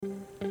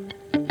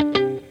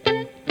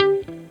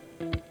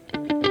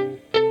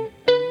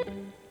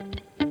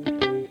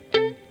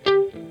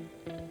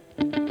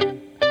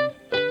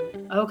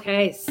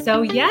Okay,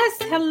 so yes,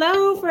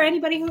 hello for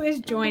anybody who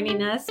is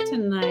joining us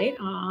tonight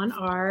on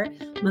our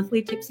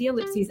monthly Tipsy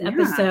Ellipses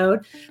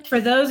episode. For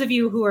those of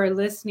you who are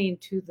listening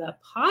to the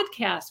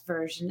podcast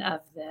version of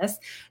this,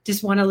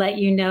 just want to let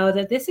you know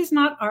that this is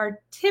not our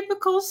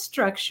typical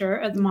structure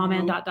of the Mom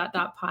and ...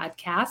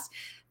 podcast.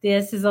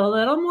 This is a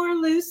little more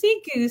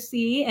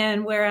loosey-goosey,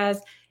 and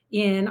whereas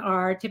in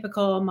our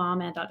typical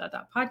Mom and ...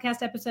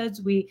 podcast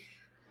episodes, we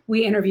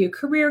interview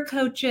career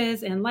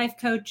coaches and life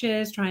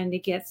coaches trying to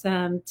get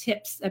some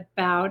tips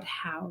about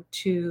how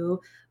to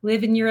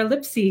live in your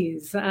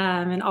ellipses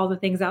and all the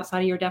things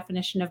outside of your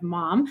definition of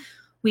mom.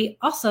 We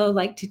also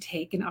like to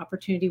take an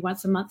opportunity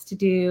once a month to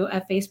do a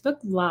Facebook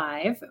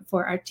Live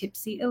for our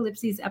Tipsy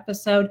Ellipses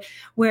episode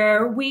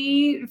where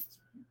we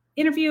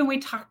interview and we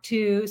talk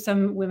to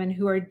some women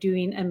who are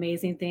doing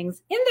amazing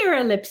things in their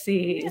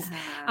ellipses,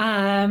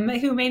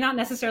 who may not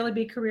necessarily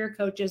be career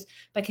coaches,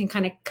 but can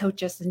kind of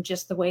coach us in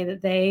just the way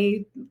that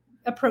they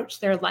approach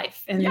their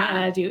life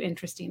and do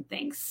interesting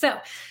things. So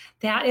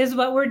that is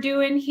what we're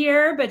doing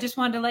here, but just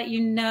wanted to let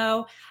you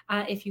know,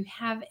 if you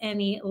have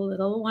any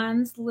little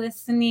ones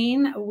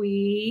listening,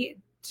 we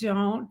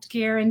don't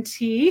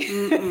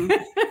guarantee.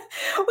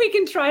 We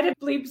can try to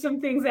bleep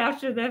some things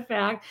after the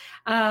fact.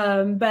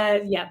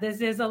 But yeah, this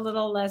is a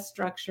little less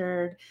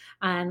structured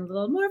and a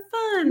little more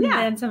fun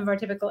than some of our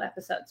typical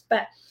episodes.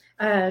 But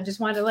just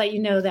wanted to let you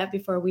know that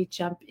before we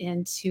jump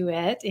into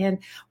it. And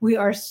we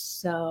are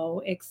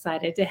so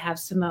excited to have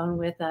Simone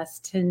with us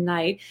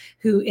tonight,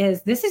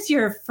 this is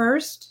your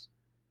first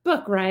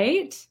book,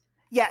 right?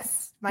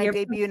 Yes, my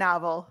debut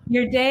novel.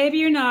 Your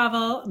debut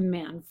novel,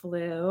 Man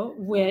Flu,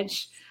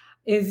 which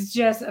is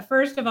just,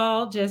 first of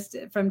all, just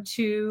from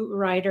two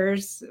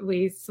writers,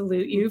 we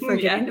salute you for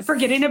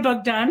getting a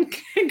book done.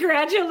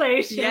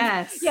 Congratulations.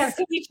 Yes. Yes.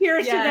 Can we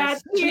cheers to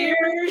that?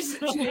 Cheers.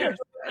 Cheers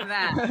to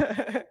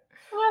that.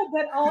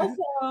 But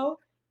also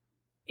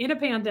in a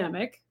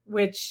pandemic,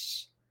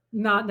 which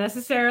not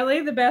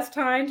necessarily the best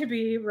time to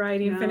be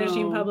writing,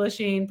 finishing,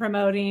 publishing,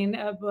 promoting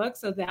a book.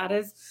 So that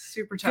is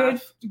super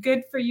tough.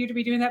 Good for you to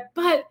be doing that.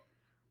 But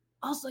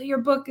also your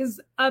book is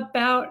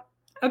about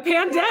a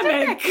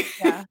pandemic.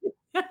 Yeah.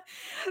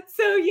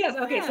 So yes.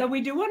 Okay. So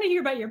we do want to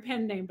hear about your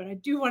pen name, but I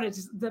do want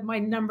to my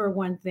number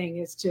one thing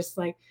is just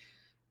like,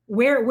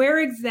 where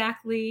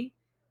exactly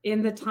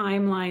in the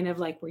timeline of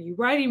like, were you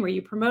writing, were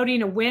you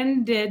promoting, or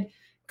when did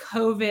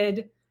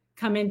COVID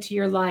come into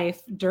your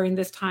life during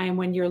this time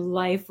when your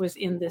life was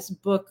in this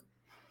book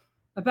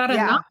about a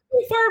not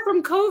too far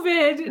from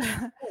COVID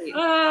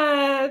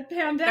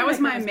pandemic? That was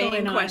my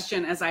main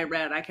question as I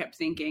read. I kept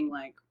thinking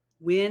like,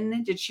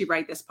 when did she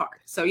write this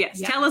part? So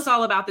yes, tell us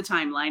all about the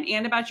timeline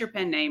and about your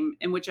pen name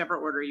in whichever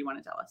order you want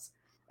to tell us.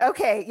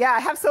 Okay. Yeah. I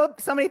have so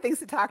many things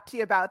to talk to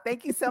you about.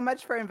 Thank you so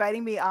much for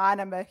inviting me on.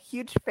 I'm a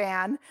huge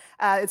fan.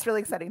 It's really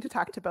exciting to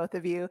talk to both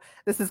of you.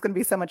 This is going to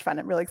be so much fun.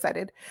 I'm really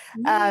excited.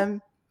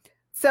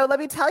 So let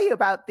me tell you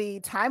about the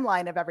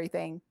timeline of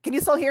everything. Can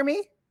you still hear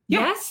me?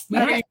 Yes.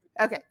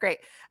 Okay, great.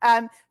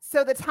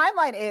 So the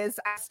timeline is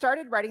I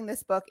started writing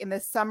this book in the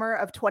summer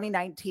of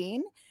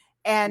 2019.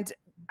 And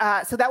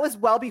so that was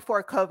well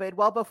before COVID,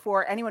 well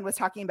before anyone was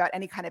talking about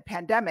any kind of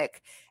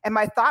pandemic. And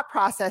my thought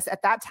process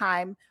at that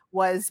time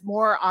was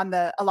more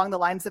along the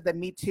lines of the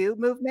Me Too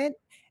movement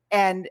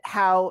and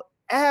how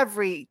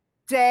every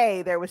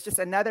day there was just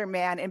another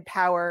man in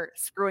power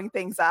screwing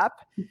things up.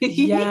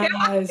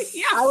 Yes.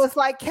 I was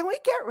like, can we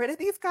get rid of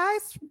these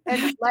guys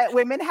and let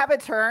women have a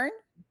turn?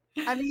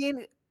 I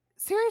mean,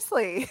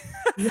 seriously.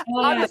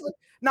 Obviously,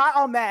 not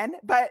all men,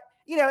 but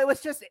it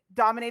was just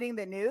dominating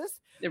the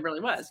news. It really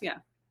was, yeah.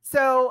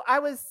 So I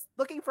was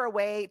looking for a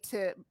way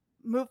to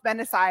move men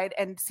aside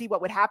and see what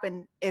would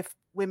happen if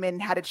women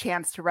had a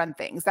chance to run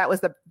things. That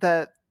was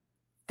the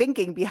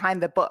thinking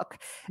behind the book,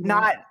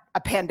 not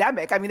a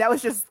pandemic. I mean, that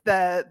was just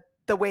the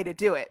way to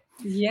do it.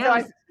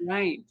 Yeah, so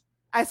right.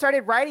 I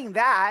started writing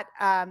that,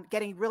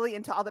 getting really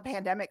into all the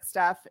pandemic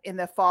stuff in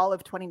the fall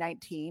of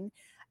 2019.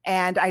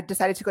 And I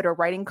decided to go to a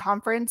writing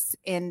conference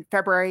in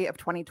February of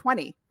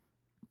 2020.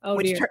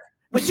 Which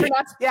turned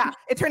out,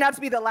 it turned out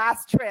to be the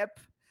last trip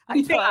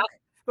I took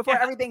before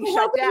everything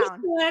shut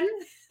down.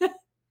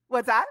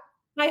 What's that?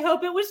 I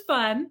hope it was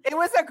fun. It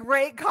was a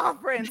great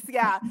conference.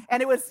 Yeah.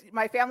 And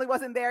my family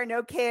wasn't there,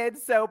 no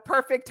kids. So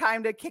perfect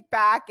time to kick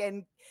back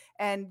and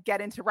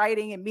get into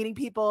writing and meeting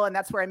people. And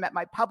that's where I met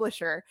my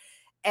publisher.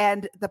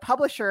 And the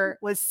publisher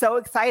was so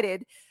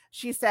excited.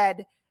 She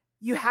said,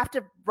 you have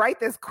to write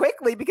this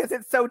quickly because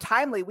it's so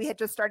timely. We had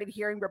just started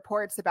hearing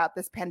reports about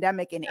this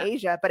pandemic in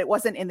Asia, but it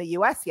wasn't in the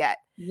US yet.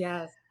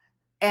 Yes.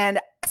 And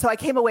so I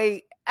came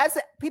away, as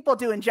people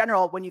do in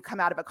general, when you come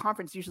out of a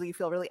conference, usually you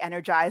feel really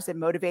energized and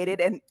motivated.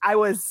 And I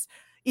was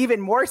even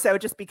more so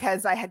just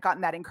because I had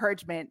gotten that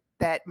encouragement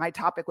that my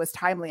topic was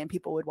timely and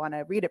people would want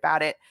to read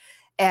about it.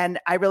 And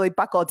I really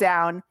buckled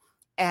down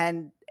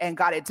and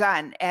got it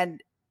done.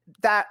 And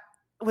that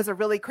was a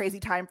really crazy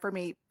time for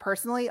me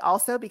personally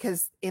also,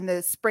 because in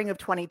the spring of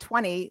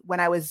 2020, when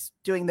I was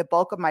doing the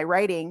bulk of my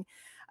writing,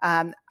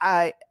 just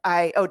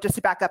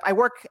to back up, I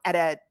work at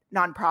a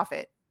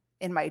nonprofit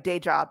in my day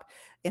job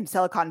in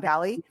Silicon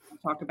Valley.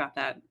 We'll talk about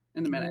that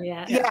in a minute.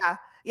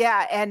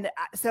 Yeah. And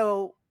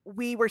so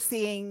we were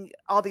seeing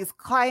all these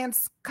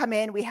clients come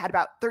in. We had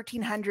about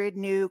 1,300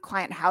 new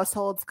client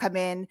households come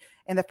in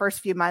the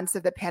first few months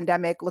of the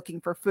pandemic, looking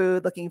for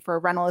food, looking for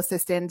rental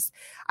assistance.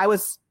 I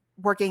was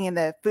working in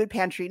the food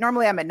pantry.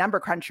 Normally I'm a number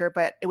cruncher,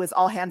 but it was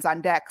all hands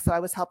on deck. So I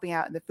was helping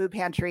out in the food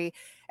pantry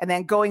and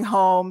then going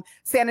home,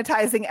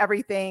 sanitizing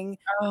everything,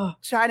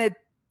 trying to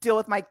deal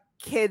with my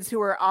kids who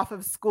were off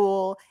of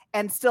school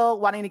and still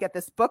wanting to get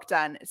this book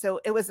done. So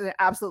it was an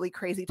absolutely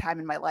crazy time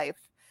in my life.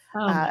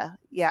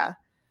 Yeah.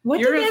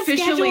 You're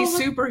officially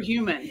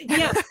superhuman.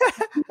 Yeah.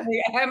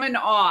 I'm in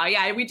awe.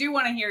 Yeah, we do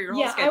want to hear your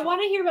whole schedule. I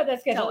want to hear about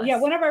that schedule.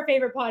 Yeah, one of our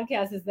favorite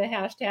podcasts is the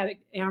hashtag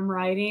Am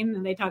Writing,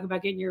 and they talk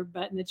about getting your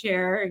butt in the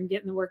chair and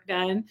getting the work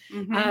done.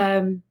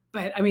 Mm-hmm.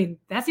 But I mean,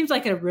 that seems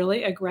like a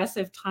really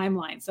aggressive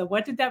timeline. So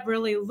what did that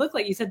really look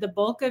like? You said the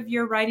bulk of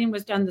your writing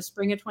was done the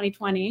spring of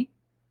 2020.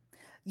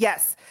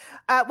 Yes.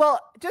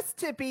 Well, just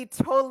to be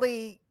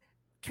totally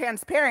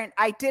transparent,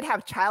 I did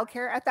have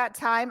childcare at that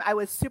time. I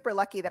was super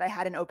lucky that I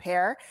had an au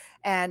pair,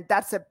 and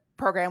that's a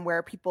program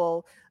where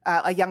people,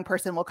 a young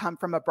person will come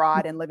from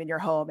abroad and live in your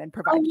home and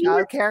provide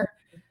childcare.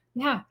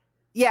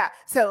 Yeah.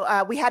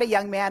 So we had a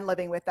young man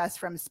living with us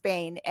from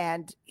Spain,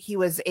 and he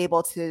was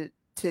able to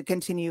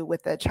continue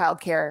with the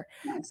childcare.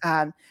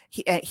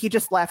 He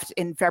just left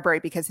in February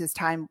because his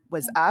time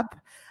was up.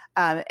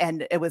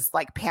 And it was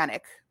like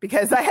panic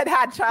because I had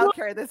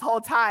childcare this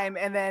whole time.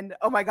 And then,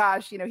 oh my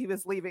gosh, he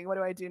was leaving. What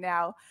do I do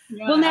now?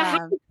 Well, now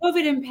how did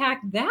COVID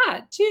impact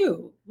that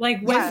too?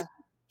 Like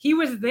he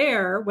was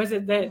there, was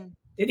it that,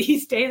 did he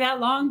stay that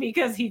long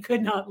because he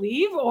could not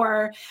leave?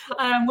 Or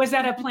was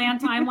that a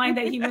planned timeline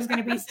that he was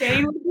going to be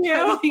staying with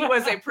you? He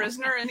was a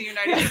prisoner in the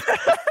United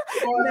States.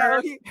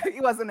 No, he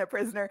wasn't a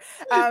prisoner.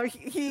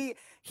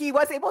 He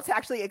was able to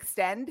actually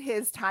extend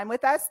his time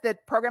with us. The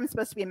program is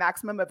supposed to be a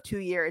maximum of 2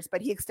 years,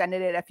 but he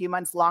extended it a few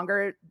months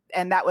longer.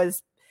 And that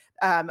was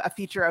a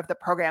feature of the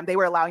program. They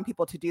were allowing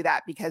people to do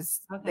that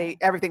because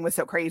everything was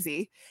so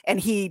crazy. And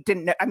he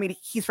didn't know, I mean,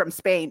 he's from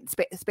Spain.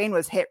 Spain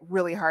was hit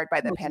really hard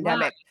by the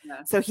pandemic. Wow.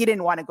 Yeah. So he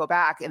didn't want to go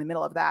back in the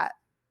middle of that.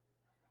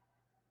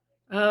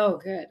 Oh,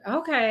 good.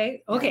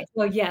 Okay.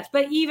 Well, yes,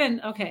 but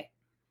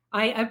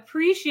I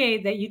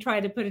appreciate that you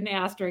tried to put an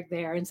asterisk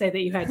there and say that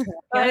you had to,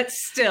 but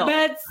still,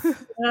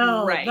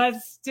 right. But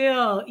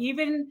still,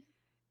 even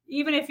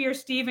if you're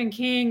Stephen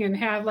King and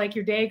have like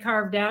your day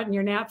carved out and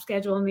your nap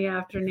schedule in the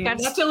afternoon,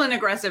 that's still an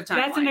aggressive timeline.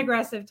 That's an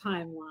aggressive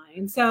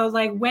timeline. So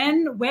like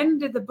when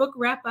did the book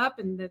wrap up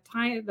and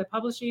the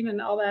publishing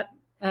and all that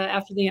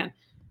after the end?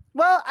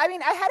 Well, I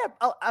mean, I had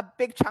a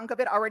big chunk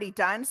of it already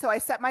done. So I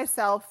set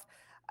myself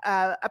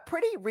a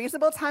pretty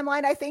reasonable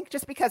timeline, I think,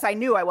 just because I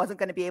knew I wasn't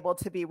going to be able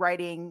to be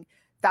writing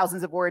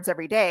thousands of words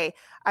every day.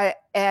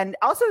 And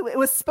also it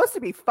was supposed to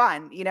be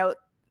fun.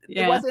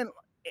 It wasn't,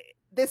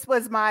 this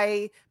was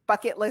my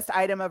bucket list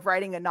item of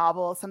writing a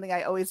novel, something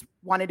I always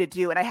wanted to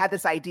do. And I had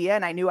this idea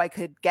and I knew I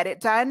could get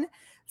it done.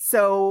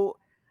 So,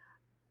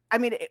 I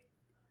mean,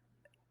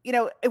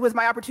 it was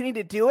my opportunity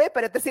to do it,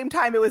 but at the same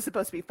time, it was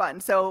supposed to be fun.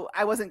 So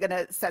I wasn't going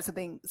to set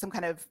some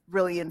kind of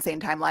really insane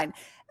timeline.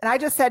 And I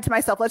just said to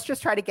myself, let's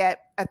just try to get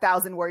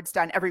 1,000 words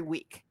done every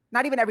week,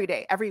 not even every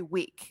day, every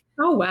week.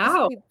 Oh,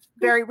 wow.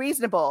 Very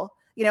reasonable,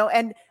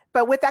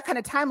 but with that kind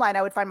of timeline,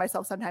 I would find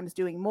myself sometimes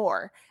doing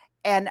more.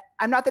 And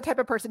I'm not the type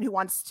of person who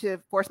wants to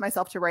force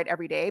myself to write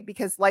every day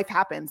because life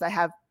happens. I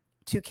have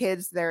 2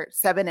 kids. They're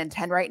 7 and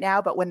 10 right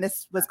now. But when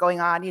this was going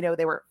on,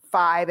 they were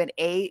 5 and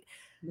 8.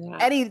 Yeah.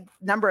 Any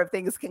number of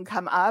things can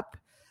come up.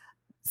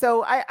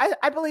 So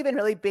I believe in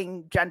really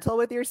being gentle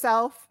with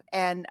yourself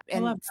and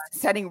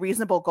setting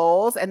reasonable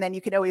goals. And then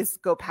you can always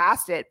go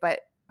past it. But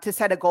to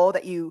set a goal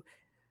that you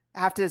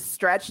have to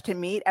stretch to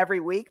meet every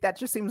week, that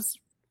just seems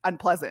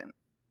unpleasant.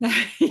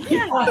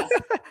 Yes.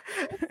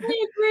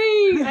 I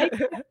agree.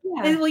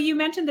 And well, you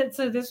mentioned that,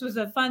 so this was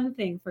a fun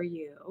thing for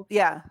you.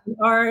 Yeah.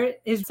 Or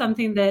is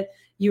something that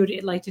you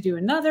would like to do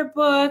another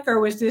book,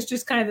 or was this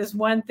just kind of this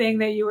one thing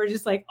that you were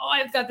just like, oh,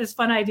 I've got this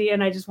fun idea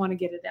and I just want to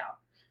get it out?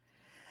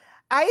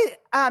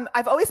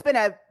 I've always been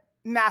a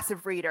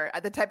massive reader,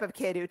 the type of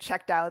kid who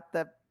checked out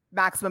the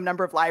maximum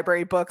number of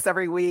library books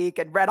every week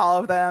and read all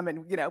of them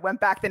and,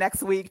 went back the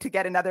next week to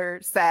get another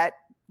set,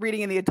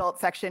 reading in the adult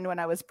section when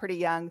I was pretty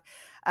young.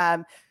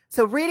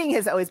 So reading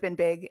has always been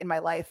big in my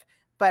life,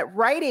 but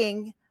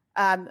writing,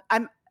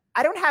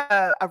 I don't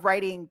have a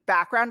writing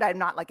background. I'm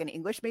not like an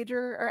English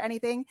major or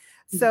anything.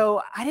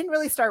 So I didn't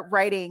really start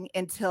writing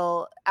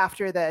until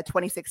after the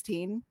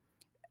 2016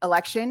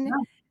 election.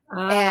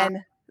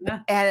 And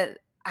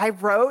I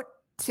wrote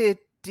to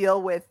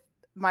deal with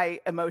my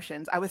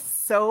emotions. I was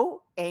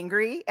so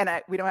angry, and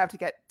we don't have to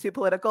get too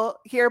political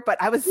here,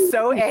 but I was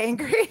so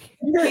angry.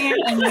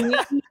 And we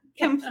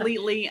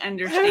completely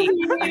understand.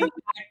 In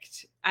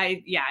fact,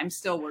 I'm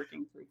still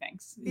working through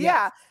things.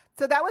 Yeah.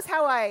 So that was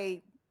how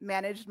I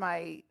managed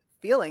my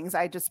feelings.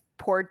 I just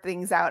poured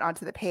things out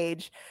onto the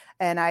page,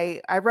 and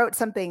I wrote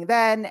something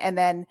then, and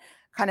then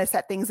kind of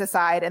set things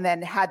aside, and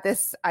then had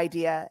this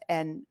idea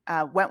and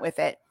went with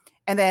it.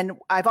 And then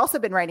I've also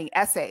been writing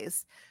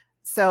essays.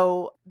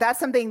 So that's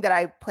something that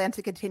I plan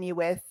to continue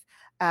with.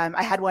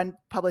 I had one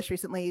published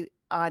recently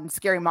on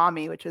Scary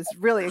Mommy, which was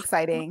really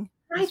exciting.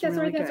 Right, that's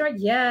right.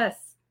 Yes.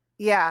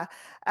 Yeah.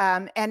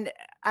 And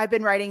I've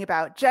been writing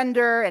about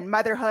gender and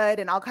motherhood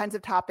and all kinds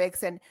of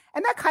topics. And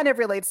that kind of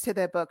relates to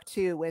the book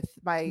too, with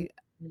my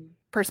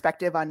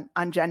perspective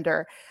on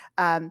gender.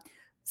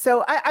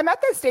 So I'm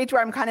at this stage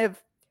where I'm kind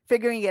of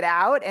figuring it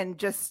out, and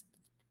just,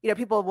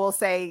 people will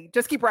say,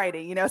 just keep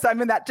writing, so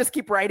I'm in that just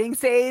keep writing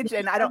stage,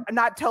 and I'm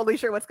not totally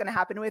sure what's going to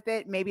happen with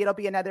it. Maybe it'll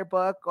be another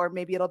book, or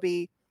maybe it'll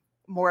be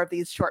more of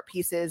these short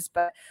pieces,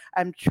 but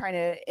I'm trying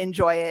to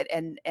enjoy it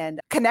and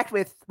connect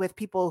with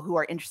people who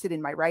are interested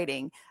in my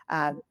writing.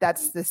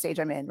 That's the stage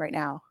I'm in right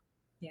now.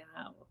 Yeah.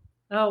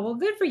 Oh, well,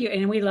 good for you.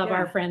 And we love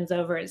our friends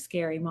over at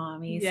Scary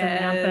Mommy. Yes.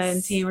 Samantha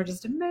and team are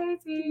just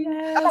amazing.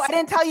 Yes. Oh, I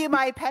didn't tell you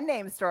my pen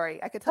name story.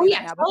 I could tell you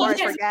that now before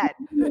I forget.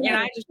 And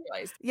I just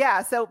realized.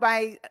 Yeah. So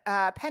my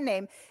pen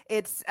name,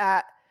 it's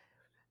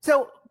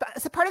so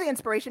part of the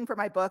inspiration for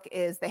my book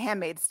is The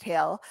Handmaid's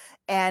Tale,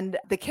 and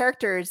the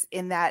characters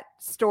in that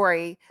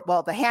story,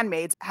 well, the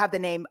handmaids have the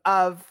name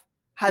of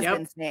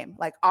husband's name,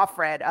 like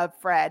Offred, of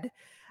Fred.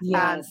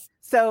 Yes.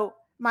 So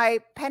my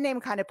pen name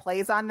kind of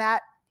plays on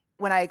that.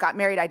 When I got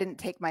married, I didn't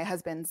take my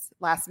husband's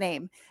last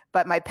name,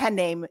 but my pen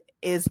name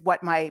is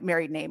what my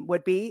married name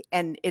would be.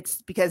 And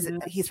it's because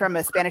he's from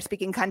a Spanish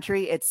speaking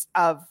country. It's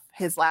of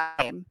his last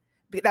name.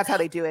 That's how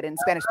they do it in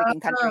Spanish speaking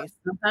countries.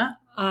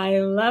 I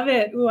love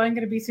it. Oh, I'm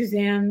going to be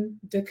Suzanne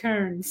de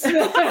Kearns.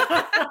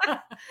 Yeah.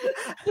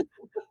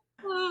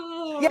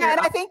 And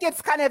I think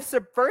it's kind of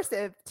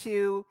subversive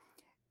to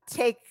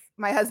take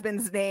my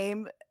husband's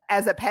name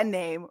as a pen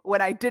name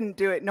when I didn't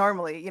do it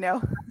normally, Yeah.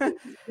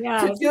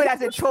 To do it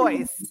as a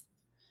choice.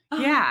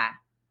 Yeah.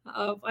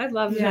 Oh, I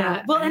love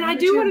that. Well, and I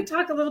do want to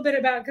talk a little bit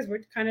about, because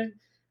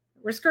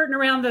we're skirting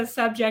around the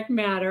subject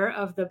matter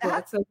of the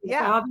book. So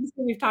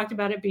obviously we've talked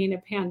about it being a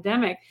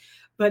pandemic,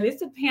 but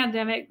it's a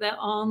pandemic that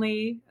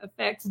only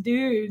affects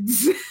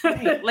dudes.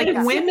 Right. Like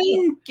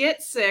women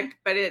get sick,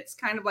 but it's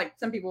kind of like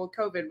some people with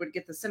COVID would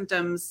get the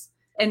symptoms,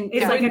 and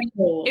it's like a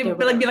cold. It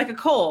would be like a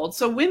cold.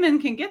 So women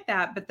can get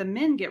that, but the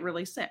men get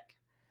really sick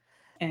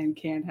and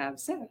can't have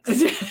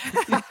sex.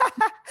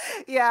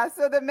 Yeah.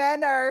 So the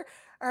men are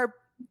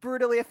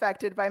brutally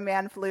affected by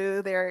man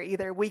flu. They're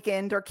either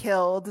weakened or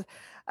killed.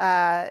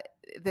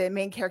 The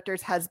main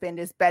character's husband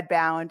is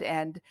bedbound,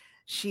 and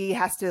she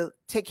has to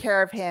take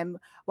care of him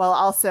while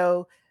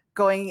also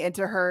going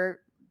into her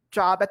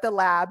job at the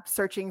lab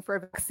searching for a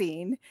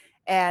vaccine.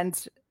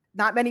 And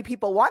not many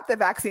people want the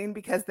vaccine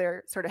because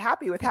they're sort of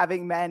happy with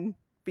having men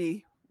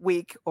be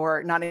weak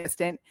or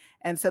non-existent.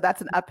 And so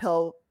that's an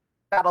uphill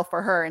battle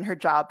for her in her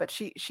job, but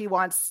she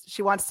wants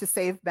to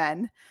save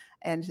men.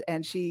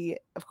 And she,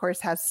 of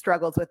course, has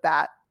struggles with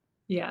that.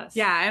 Yes.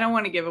 Yeah, I don't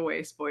want to give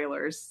away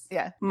spoilers.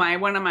 Yeah.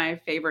 One of my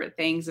favorite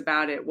things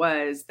about it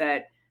was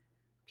that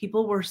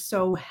people were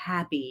so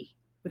happy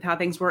with how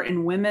things were,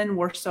 and women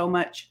were so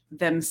much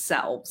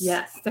themselves.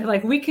 Yes. They're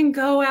like, we can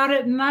go out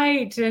at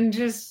night and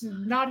just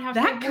not have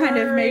that to worry.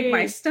 Kind of made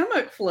my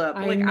stomach flip.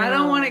 I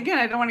don't want to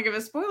give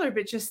a spoiler,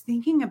 but just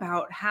thinking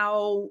about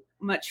how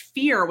much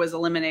fear was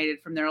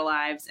eliminated from their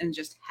lives and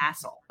just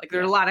hassle. Like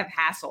there's a lot of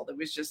hassle that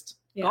was just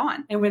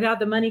gone. And without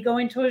the money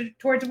going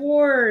towards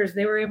wars,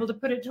 they were able to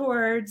put it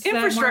towards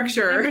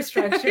infrastructure and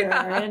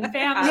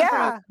family.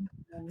 Yeah.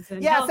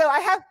 And health. So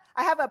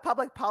I have a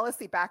public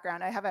policy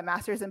background. I have a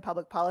master's in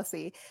public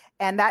policy,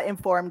 and that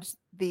informed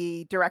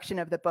the direction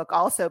of the book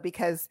also,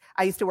 because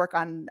I used to work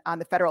on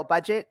the federal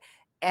budget,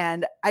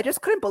 and I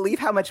just couldn't believe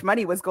how much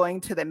money was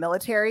going to the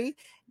military.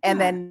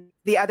 And then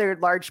the other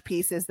large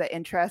piece is the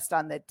interest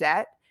on the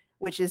debt,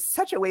 which is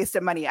such a waste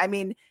of money. I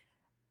mean,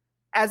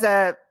 as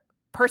a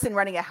person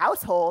running a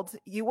household,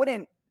 you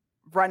wouldn't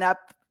run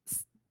up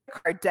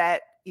card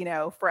debt,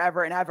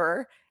 forever and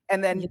ever,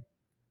 and then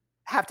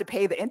have to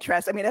pay the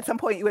interest. I mean, at some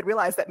point you would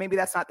realize that maybe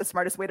that's not the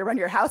smartest way to run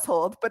your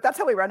household, but that's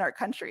how we run our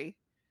country.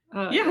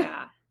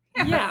 Yeah.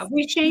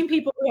 We shame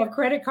people who have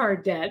credit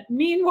card debt.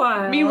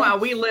 Meanwhile,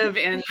 we live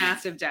in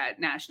massive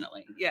debt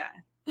nationally. Yeah.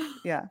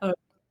 Yeah.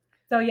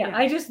 So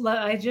I just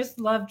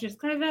love just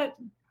kind of that.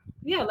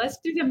 Yeah. Let's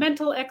do the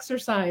mental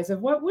exercise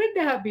of what would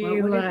that be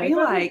what would like? It be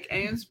like?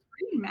 And it's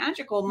pretty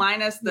magical,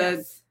 minus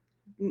the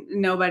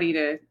nobody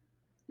to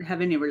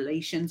have any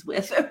relations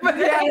with. Yes.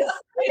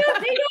 They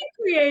got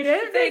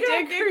creative. They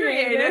did get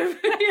creative.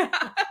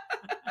 Yeah.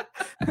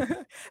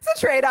 It's a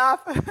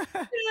trade-off.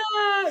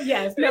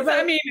 Yes. But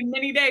I mean, in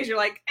many days you're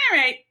like, all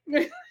right.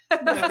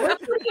 We're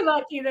pretty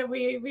lucky that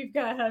we've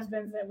got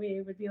husbands that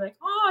we would be like,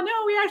 oh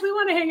no, we actually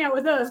want to hang out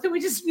with those. Can we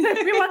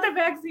want the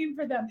vaccine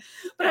for them?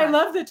 But I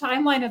love the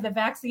timeline of the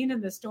vaccine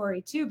in the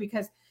story too,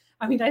 because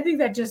I mean, I think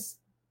that just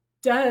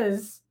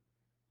does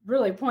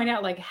really point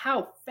out like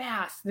how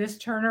fast this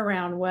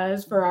turnaround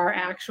was for our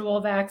actual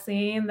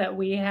vaccine that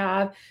we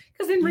have.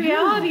 Because in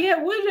reality,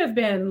 it would have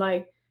been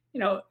like,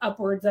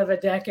 upwards of a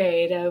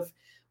decade of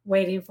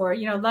waiting for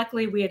it.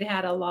 Luckily we had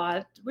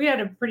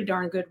a pretty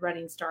darn good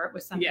running start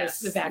with some of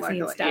the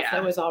vaccine stuff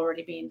that was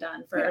already being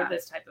done for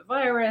this type of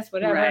virus,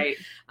 whatever. Right.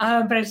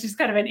 But it's just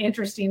kind of an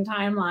interesting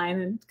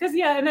timeline. And because,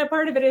 and that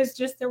part of it is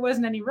just there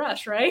wasn't any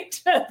rush, right?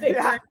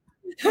 Yeah.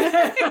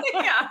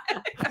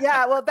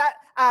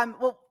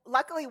 Well,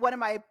 luckily one of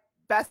my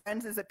best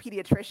friends is a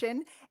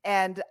pediatrician,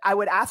 and I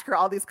would ask her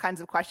all these kinds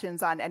of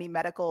questions on any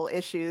medical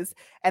issues.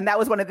 And that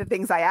was one of the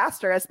things I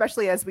asked her,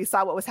 especially as we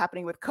saw what was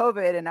happening with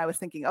COVID. And I was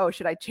thinking, oh,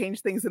 should I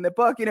change things in the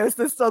book? Is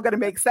this still going to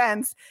make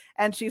sense?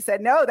 And she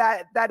said, no,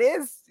 that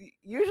is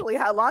usually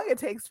how long it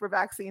takes for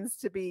vaccines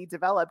to be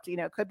developed.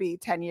 It could be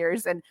 10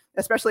 years. And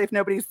especially if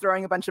nobody's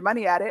throwing a bunch of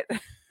money at it.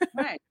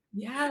 Right.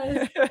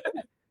 Yeah.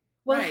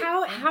 Well,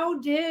 how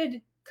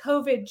did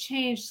COVID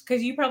changed?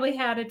 Because you probably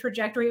had a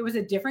trajectory. It was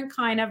a different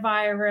kind of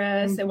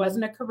virus. It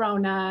wasn't a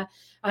corona.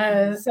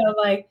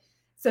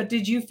 So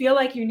did you feel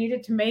like you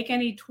needed to make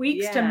any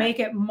tweaks to make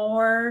it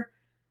more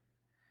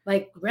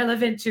like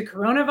relevant to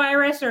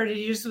coronavirus, or did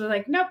you just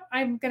like, nope,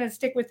 I'm going to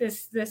stick with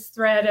this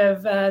thread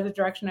of the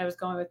direction I was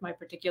going with my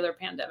particular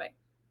pandemic?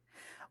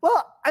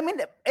 Well, I mean,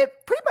 it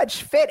pretty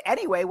much fit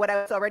anyway what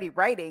I was already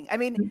writing. I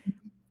mean,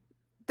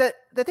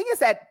 the thing is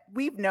that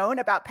we've known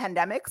about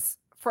pandemics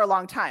for a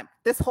long time.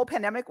 This whole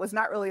pandemic was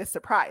not really a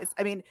surprise.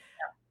 I mean,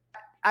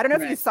 I don't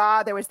know if you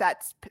saw, there was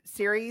that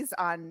series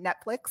on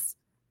Netflix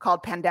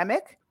called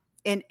Pandemic,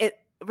 and it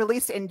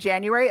released in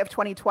January of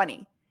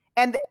 2020.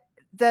 And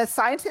the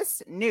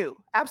scientists knew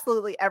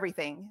absolutely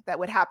everything that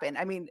would happen.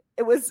 I mean,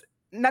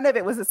 none of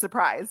it was a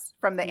surprise,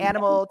 from the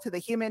animal to the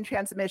human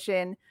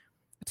transmission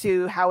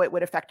to how it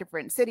would affect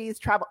different cities,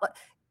 travel.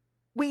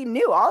 We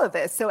knew all of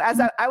this. So as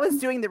I was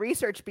doing the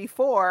research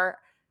before,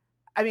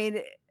 I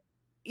mean,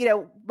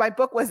 my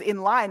book was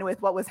in line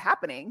with what was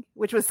happening,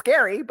 which was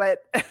scary,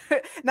 but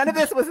none of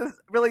this was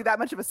really that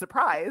much of a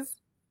surprise.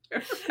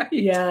 Right.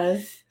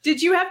 Yes.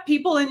 Did you have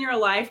people in your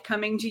life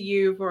coming to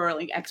you for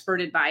like expert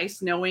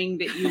advice, knowing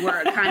that you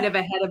were kind of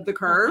ahead of the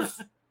curve?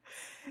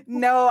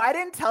 No, I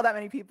didn't tell that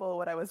many people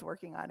what I was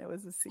working on. It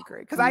was a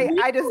secret because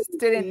I just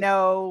didn't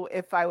know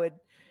if I would,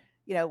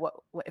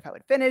 if I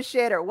would finish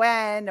it or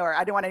when, or I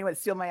didn't want anyone to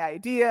steal my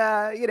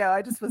idea.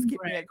 I just was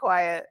keeping it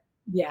quiet.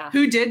 Yeah.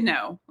 Who did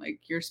know? Like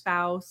your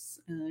spouse,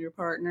 your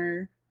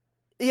partner?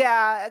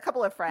 Yeah, a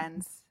couple of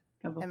friends.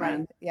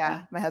 Friends.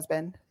 My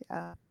husband.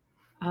 Yeah.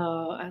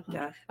 Oh, I love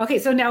that. Okay,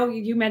 so now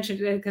you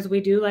mentioned it because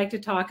we do like to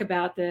talk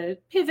about the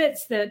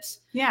pivots that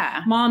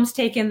moms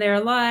take in their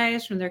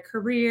lives from their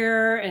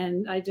career.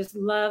 And I just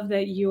love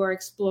that you are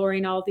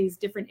exploring all these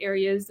different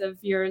areas of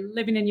your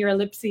living in your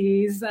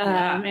ellipses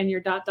and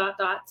your ...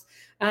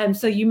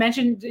 So you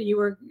mentioned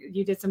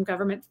you did some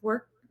government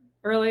work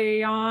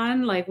early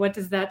on. Like, what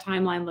does that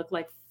timeline look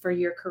like for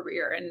your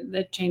career and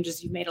the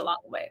changes you made along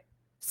the way?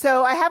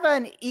 So I have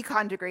an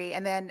econ degree.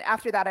 And then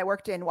after that, I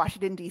worked in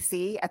Washington,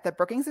 D.C. at the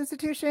Brookings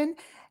Institution.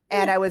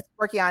 And I was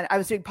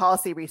doing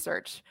policy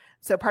research.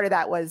 So part of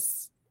that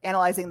was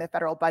analyzing the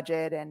federal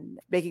budget and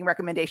making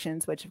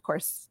recommendations, which of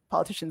course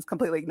politicians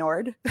completely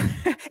ignored.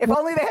 If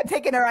only they had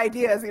taken our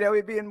ideas,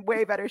 we'd be in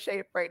way better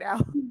shape right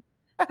now.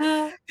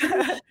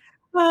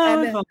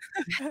 And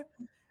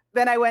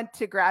then I went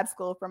to grad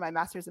school for my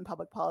master's in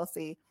public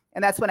policy.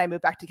 And that's when I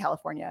moved back to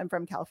California. I'm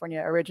from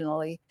California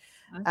originally.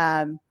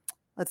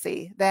 Let's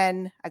see.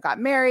 Then I got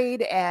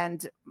married,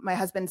 and my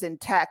husband's in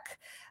tech,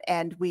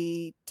 and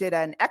we did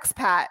an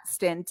expat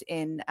stint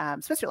in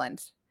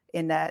Switzerland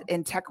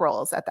in tech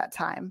roles at that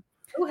time.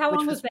 Oh, how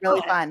long was that?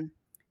 Really fun.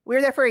 We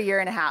were there for a year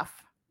and a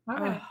half.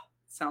 Okay.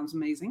 Sounds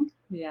amazing.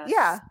 Yes.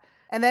 Yeah.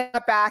 And then I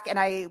got back and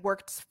I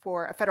worked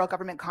for a federal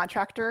government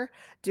contractor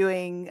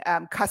doing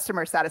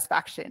customer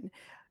satisfaction.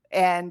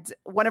 And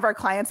one of our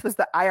clients was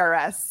the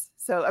IRS.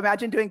 So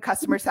imagine doing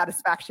customer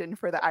satisfaction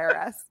for the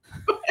IRS.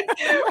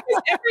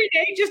 Every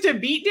day just a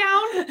beat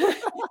down?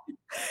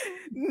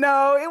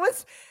 No, it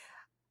was,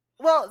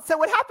 so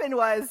what happened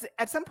was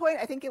at some point,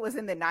 I think it was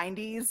in the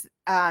 90s,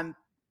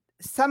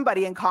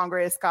 somebody in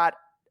Congress got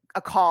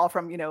a call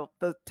from,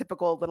 the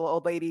typical little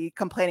old lady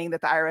complaining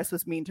that the IRS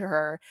was mean to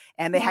her.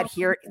 And they had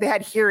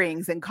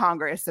hearings in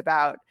Congress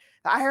about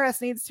the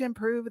IRS needs to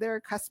improve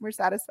their customer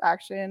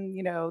satisfaction.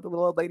 The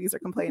little old ladies are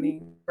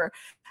complaining.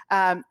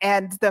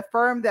 And the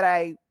firm that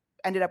I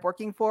ended up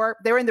working for,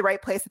 they were in the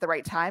right place at the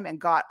right time and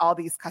got all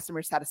these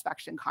customer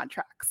satisfaction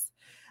contracts.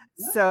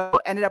 So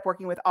ended up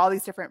working with all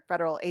these different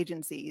federal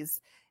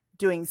agencies,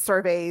 doing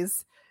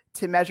surveys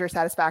to measure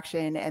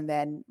satisfaction and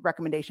then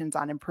recommendations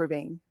on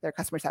improving their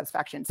customer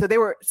satisfaction. So the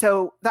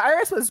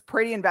IRS was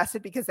pretty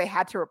invested because they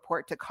had to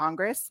report to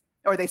Congress,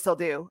 or they still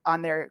do,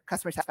 on their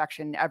customer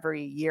satisfaction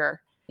every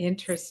year.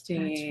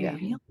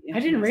 Interesting. I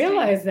didn't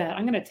realize that.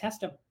 I'm going to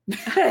test them.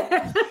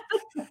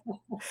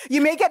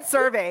 You may get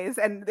surveys,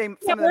 and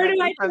where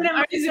do I put them?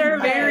 I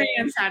was very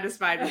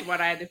unsatisfied with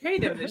what I had to pay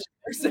them this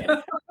year.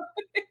 So.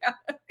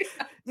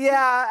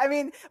 Yeah, I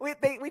mean,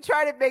 we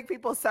try to make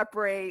people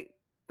separate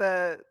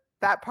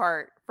that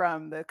part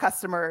from the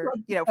customer,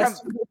 from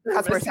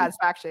customer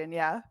satisfaction.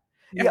 Yeah.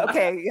 Yeah,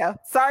 okay, yeah.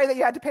 Sorry that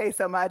you had to pay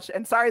so much,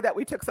 and sorry that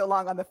we took so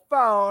long on the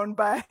phone.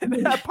 But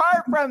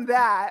apart from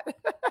that,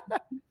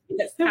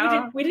 yes,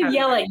 we didn't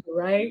yell at you,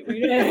 right? We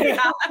didn't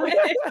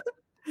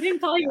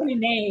call you any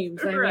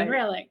names. I mean,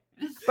 really.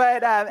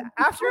 But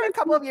after a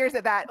couple of years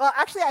of that, well,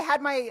 actually, I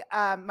had my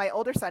my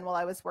older son while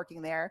I was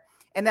working there,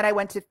 and then I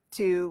went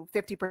to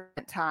 50%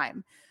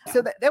 time.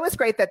 So that was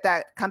great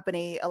that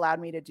company allowed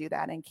me to do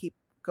that and keep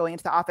going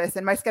into the office.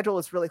 And my schedule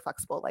was really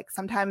flexible. Like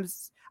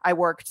sometimes I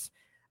worked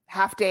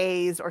half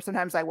days, or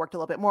sometimes I worked a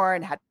little bit more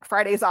and had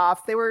Fridays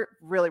off. They were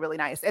really, really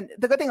nice. And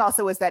the good thing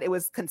also was that it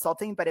was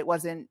consulting, but it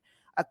wasn't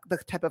the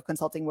type of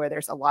consulting where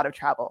there's a lot of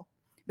travel.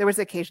 There was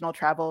occasional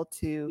travel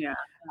to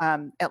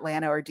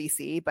Atlanta or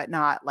DC, but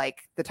not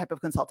like the type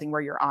of consulting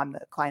where you're on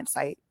the client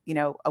site,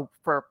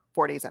 for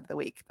 4 days out of the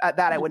week.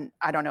 I wouldn't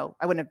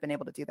have been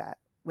able to do that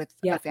with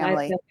a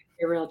family. That's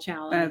a real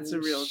challenge. That's a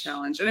real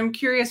challenge. And I'm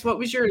curious, what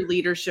was your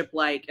leadership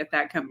like at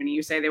that company?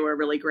 You say they were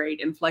really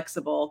great and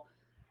flexible.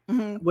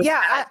 Mm-hmm.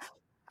 Yeah.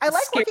 I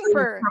like working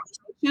for,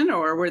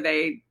 or were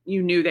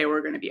you knew they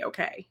were going to be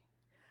okay?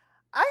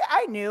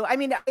 I knew. I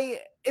mean,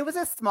 it was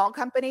a small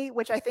company,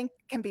 which I think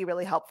can be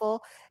really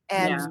helpful.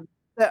 And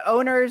the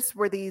owners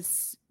were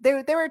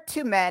there were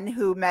two men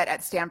who met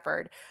at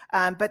Stanford,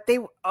 but they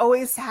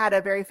always had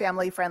a very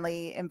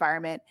family-friendly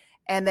environment.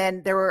 And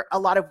then there were a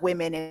lot of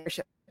women in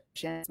leadership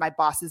positions. My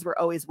bosses were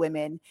always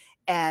women,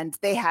 and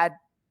they had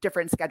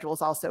different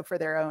schedules also for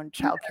their own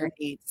childcare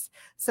needs.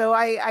 So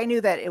I knew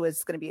that it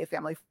was going to be a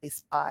family-friendly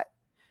spot.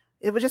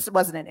 It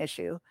wasn't an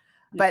issue.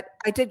 But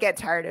I did get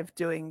tired of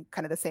doing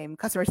kind of the same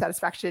customer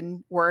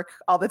satisfaction work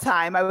all the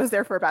time. I was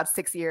there for about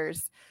 6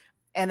 years.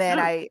 And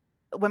then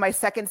when my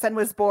second son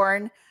was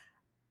born,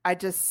 I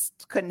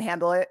just couldn't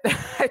handle it.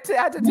 I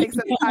had to take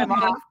some time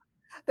off.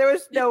 There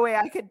was no way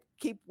I could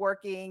keep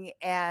working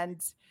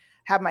and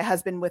have my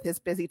husband with his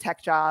busy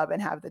tech job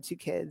and have the two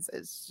kids.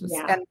 It's just,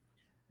 and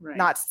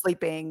not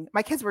sleeping.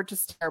 My kids were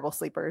just terrible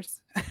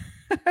sleepers.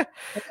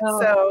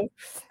 So,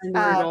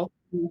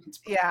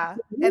 yeah.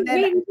 And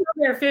then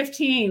they're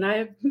 15.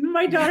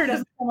 My daughter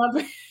doesn't come up.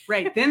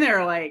 Right. Then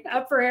they're like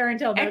up for air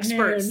until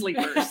expert noon.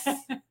 sleepers.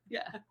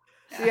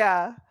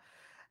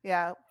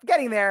 Yeah.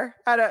 Getting there.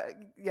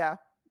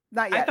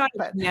 Not yet. I thought it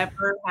would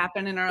never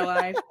happen in our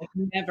life. Like,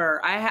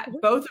 never. I had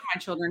both of my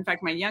children. In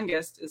fact, my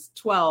youngest is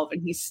 12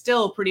 and he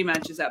still pretty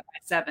much is up by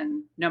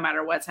 7, no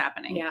matter what's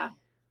happening. Yeah.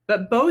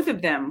 But both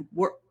of them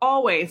were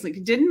always like,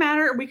 it didn't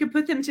matter. We could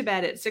put them to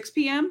bed at 6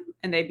 p.m.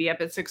 and they'd be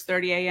up at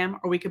 6:30 a.m.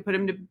 Or we could put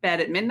them to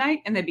bed at midnight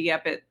and they'd be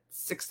up at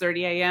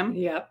 6:30 a.m.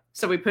 Yep.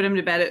 So we put them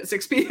to bed at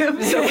 6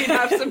 p.m. so we'd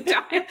have some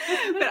time.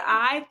 But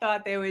I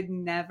thought they would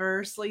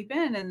never sleep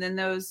in. And then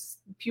those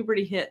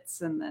puberty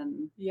hits and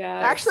then. Yeah.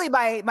 Actually,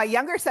 my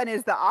younger son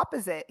is the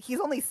opposite.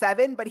 He's only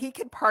 7, but he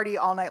can party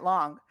all night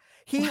long.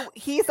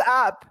 He's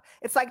up.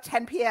 It's like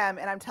 10 p.m.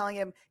 and I'm telling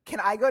him, can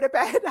I go to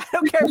bed? I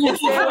don't care if you're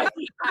staying.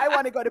 I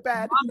want to go to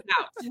bed.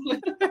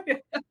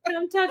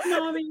 Come touch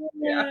mommy.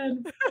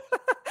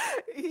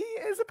 He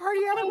is a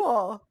party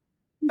animal.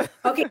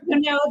 Okay, so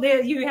now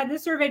you had the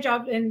survey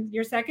job in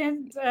your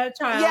second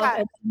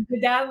child.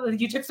 Yeah.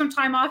 You took some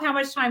time off. How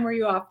much time were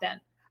you off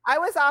then? I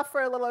was off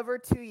for a little over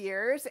 2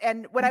 years.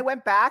 And when I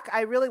went back,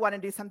 I really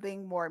wanted to do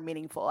something more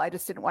meaningful. I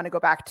just didn't want to go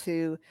back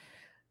to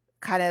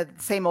kind of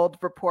the same old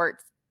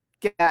reports,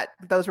 get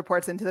those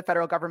reports into the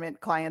federal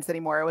government clients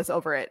anymore. I was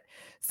over it.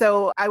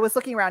 So I was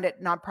looking around at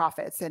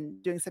nonprofits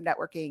and doing some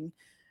networking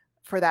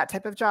for that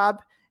type of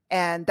job.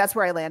 And that's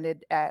where I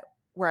landed at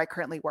where I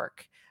currently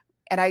work.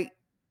 And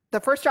the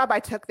first job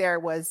I took there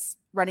was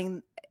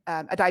running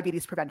a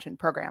diabetes prevention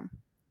program.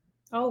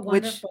 Oh,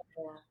 wonderful.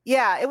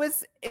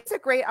 It's a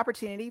great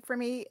opportunity for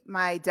me.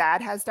 My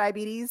dad has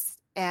diabetes,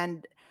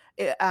 and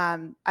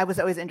I was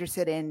always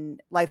interested in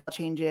lifestyle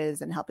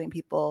changes and helping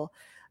people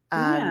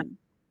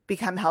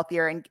become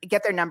healthier and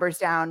get their numbers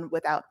down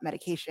without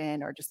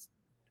medication or just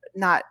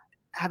not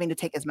having to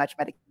take as much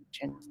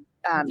medication.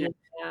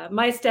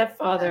 My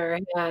stepfather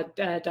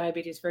had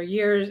diabetes for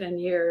years and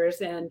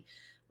years. And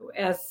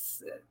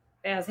as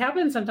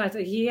happens sometimes,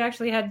 he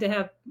actually had to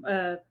have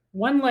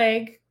one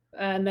leg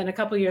and then a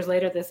couple of years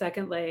later, the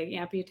second leg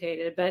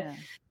amputated, but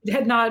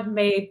had not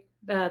made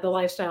the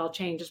lifestyle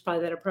changes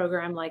probably that a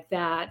program like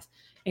that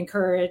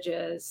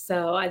encourages.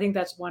 So I think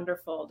that's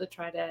wonderful to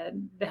try to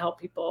help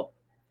people.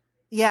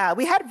 Yeah,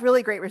 we had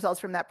really great results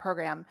from that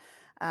program.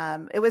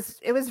 It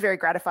was very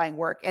gratifying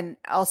work, and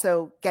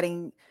also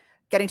getting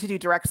to do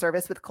direct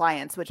service with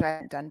clients, which I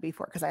hadn't done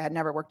before because I had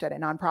never worked at a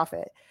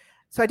nonprofit.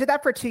 So I did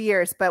that for 2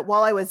 years. But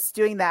while I was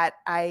doing that,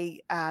 I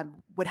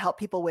would help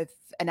people with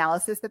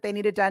analysis that they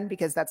needed done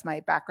because that's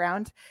my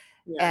background.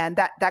 Yeah. And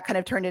that kind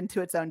of turned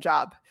into its own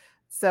job.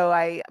 So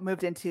I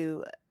moved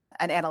into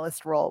an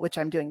analyst role, which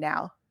I'm doing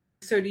now.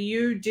 So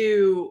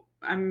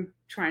I'm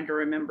trying to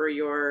remember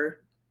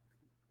your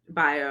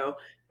bio,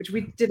 which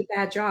we did a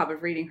bad job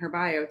of reading her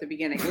bio at the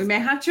beginning. We may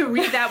have to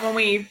read that when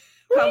we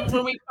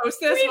post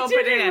this. We'll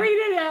put it in. Read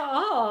it at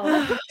all.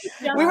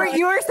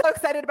 You were so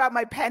excited about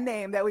my pen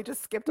name that we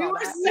just skipped all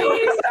that.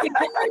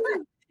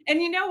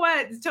 And you know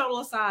what? Total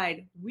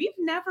aside, we've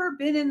never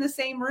been in the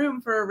same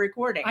room for a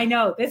recording. I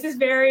know. This is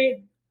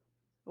very...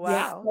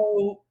 Wow.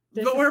 So,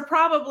 but we're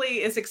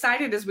probably, as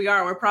excited as we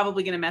are, we're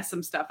probably going to mess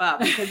some stuff up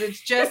because it's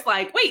just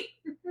like, wait,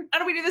 how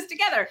do we do this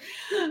together?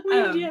 We've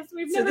so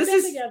never this been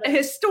is together. a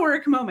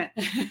historic moment.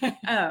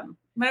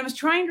 But I was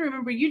trying to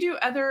remember, you do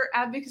other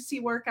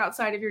advocacy work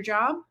outside of your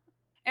job?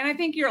 And I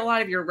think a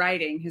lot of your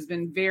writing has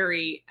been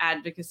very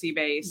advocacy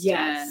based.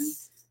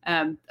 Yes.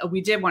 And we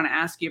did want to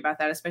ask you about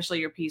that, especially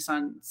your piece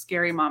on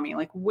Scary Mommy.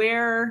 Like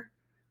where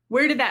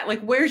did that,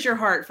 like, where's your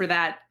heart for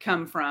that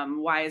come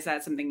from? Why is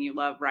that something you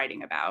love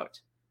writing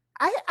about?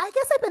 I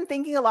guess I've been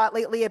thinking a lot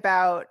lately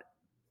about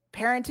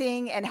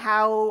parenting and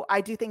how I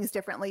do things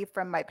differently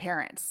from my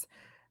parents.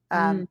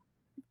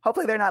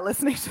 Hopefully they're not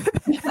listening to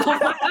this.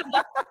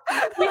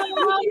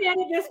 We'll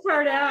edit this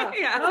part out.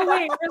 Yeah. Oh,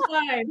 wait, we're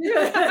live.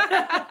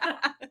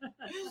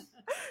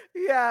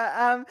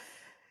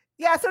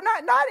 Yeah. So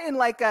not in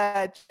like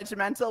a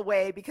judgmental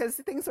way, because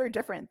things were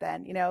different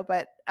then,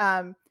 but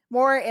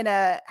more in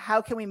a,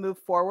 how can we move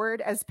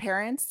forward as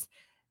parents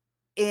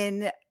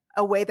in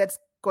a way that's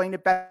going to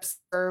better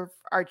serve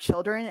our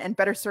children and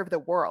better serve the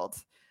world.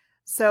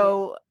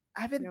 So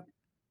I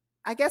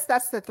guess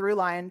that's the through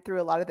line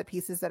through a lot of the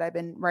pieces that I've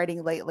been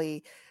writing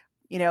lately.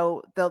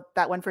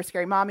 That one for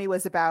Scary Mommy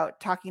was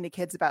about talking to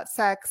kids about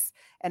sex,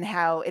 and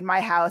how in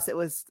my house it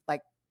was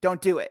like,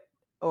 don't do it.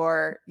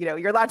 Or,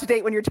 you're allowed to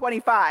date when you're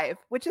 25,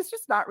 which is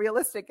just not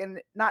realistic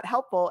and not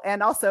helpful.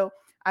 And also,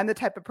 I'm the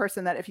type of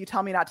person that if you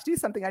tell me not to do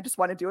something, I just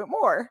want to do it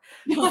more.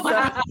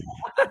 Exactly.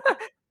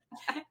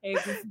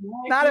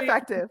 Not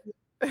effective.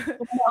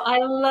 Well, I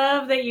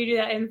love that you do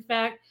that. In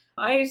fact,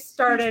 I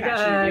started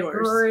a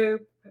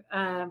group,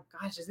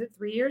 is it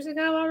 3 years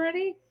ago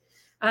already?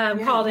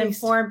 Called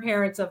Informed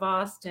Parents of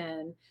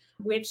Austin,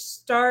 which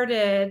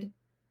started,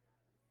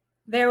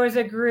 there was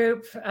a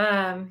group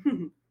that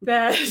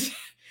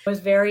was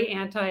very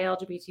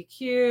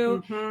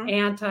anti-LGBTQ,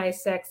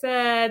 anti-sex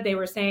ed. They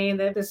were saying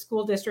that the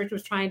school district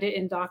was trying to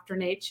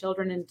indoctrinate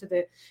children into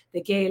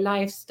the gay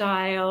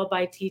lifestyle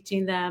by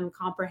teaching them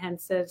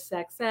comprehensive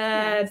sex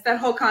ed. It's that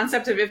whole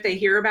concept of if they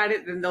hear about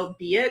it, then they'll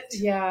be it.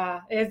 Yeah,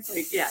 it's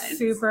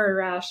super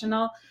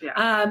irrational.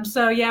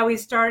 Yeah. We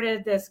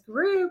started this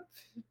group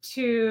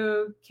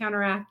to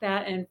counteract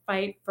that and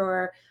fight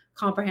for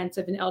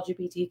comprehensive and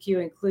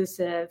LGBTQ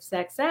inclusive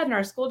sex ed in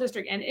our school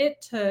district. And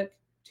it took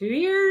 2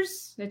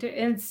 years.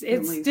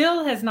 It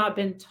still has not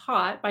been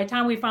taught. By the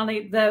time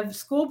the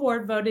school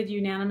board voted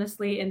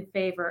unanimously in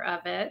favor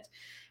of it.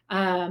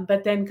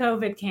 But then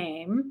COVID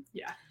came.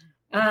 Yeah.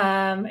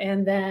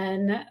 And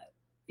then,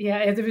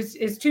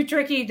 it's too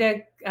tricky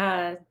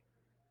to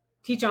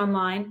teach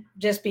online,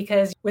 just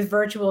because with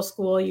virtual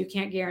school, you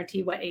can't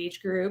guarantee what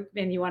age group,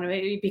 and you want to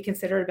be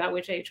considerate about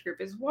which age group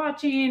is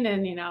watching.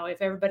 And,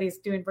 if everybody's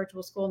doing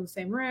virtual school in the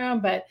same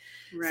room,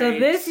 So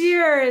this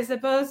year is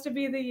supposed to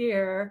be the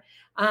year.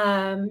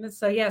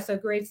 So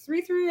grades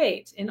 3 through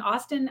 8 in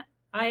Austin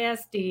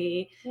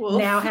ISD we'll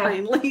now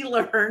finally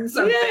learn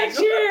something. Yeah,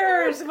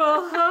 cheers.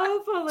 Well,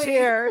 hopefully.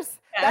 Cheers.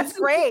 That's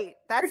great.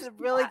 That's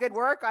really good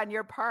work on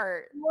your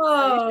part.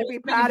 Whoa. You should be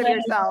proud of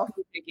yourself.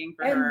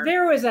 And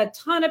there was a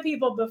ton of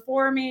people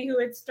before me who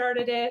had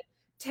started it.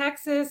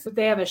 Texas,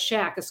 they have a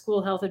SHAC, a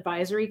School Health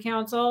Advisory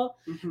Council,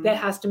 that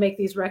has to make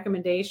these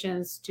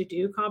recommendations to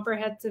do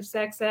comprehensive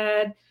sex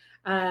ed,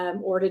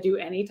 or to do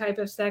any type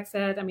of sex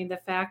ed. I mean, the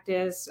fact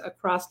is,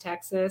 across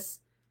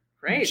Texas,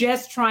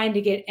 just trying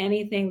to get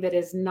anything that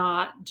is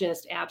not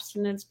just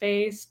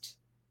abstinence-based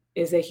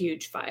is a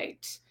huge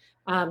fight.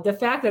 The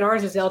fact that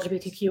ours is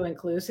LGBTQ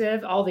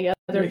inclusive, all the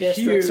other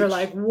districts are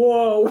like,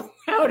 whoa,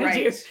 how did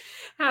you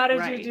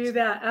do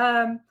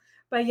that?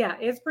 But yeah,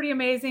 it's pretty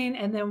amazing.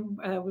 And then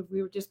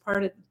we were just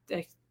part of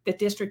the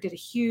district did a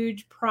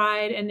huge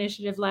Pride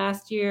initiative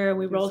last year.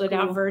 We rolled it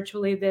out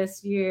virtually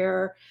this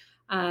year.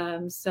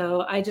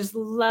 So I just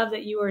love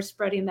that you are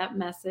spreading that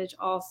message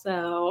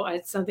also.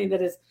 It's something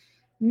that is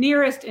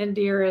nearest and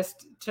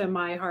dearest to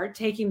my heart,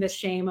 taking the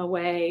shame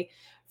away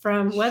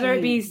from whether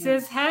it be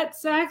cis het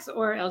sex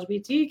or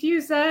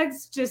LGBTQ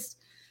sex. Just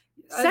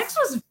sex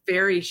was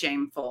very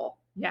shameful.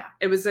 Yeah.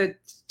 It was a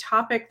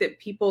topic that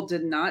people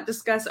did not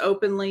discuss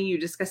openly. You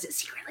discuss it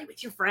secretly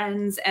with your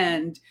friends,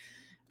 and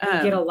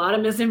you get a lot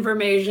of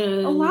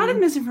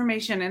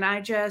misinformation. And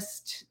I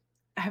just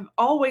have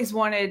always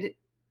wanted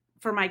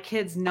for my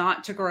kids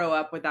not to grow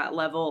up with that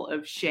level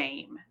of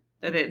shame.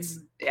 That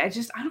I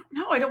don't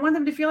know. I don't want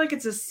them to feel like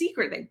it's a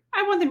secret thing.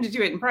 I want them to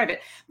do it in private,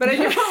 but I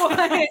don't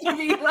want it to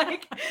be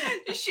like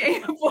a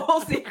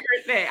shameful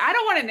secret thing. I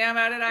don't want to know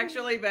about it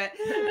actually, but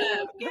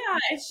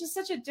it's just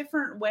such a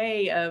different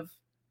way of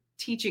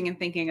teaching and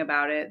thinking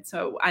about it.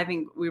 So I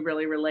think we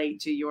really relate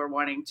to your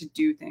wanting to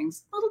do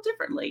things a little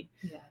differently.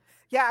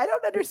 Yeah, I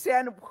don't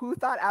understand who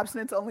thought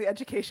abstinence-only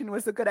education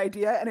was a good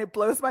idea, and it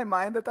blows my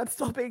mind that that's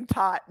still being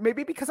taught.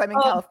 Maybe because I'm in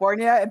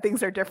California and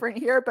things are different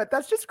here, but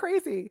that's just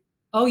crazy.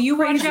 Oh, you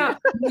watch out!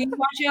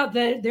 Watch out!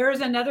 There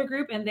is another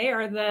group, and they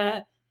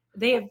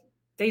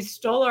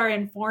stole our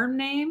Informed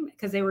name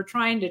because they were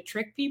trying to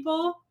trick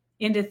people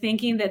into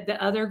thinking that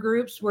the other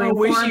groups were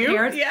informed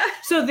parents. Yeah.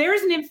 So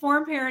there's an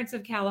Informed Parents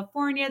of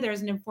California.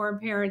 There's an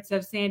Informed Parents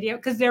of San Diego,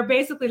 because they're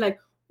basically like,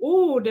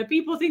 oh, do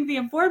people think the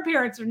Informed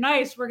Parents are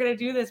nice? We're going to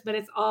do this, but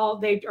it's all,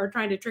 they are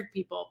trying to trick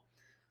people.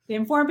 The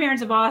Informed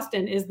Parents of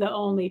Austin is the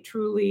only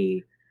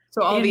truly.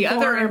 So all the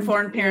other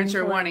informed parents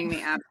are wanting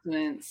the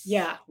abstinence.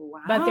 Yeah.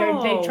 Wow. But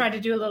they tried to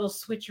do a little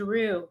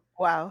switcheroo.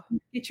 Wow.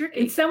 It's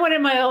tricky. And someone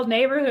in my old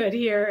neighborhood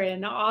here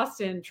in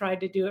Austin tried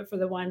to do it for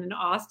the one in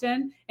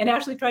Austin, and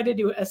actually tried to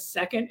do a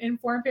second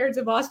Informed Parents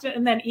of Austin.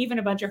 And then even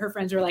a bunch of her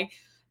friends were like,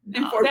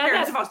 no, Informed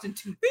Parents of Austin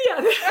too. Yeah.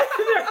 They're like,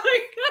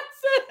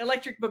 that's it.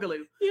 Electric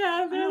Boogaloo.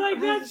 Yeah. They're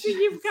like, that's,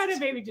 you kind of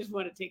maybe just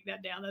want to take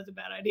that down. That's a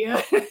bad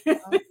idea.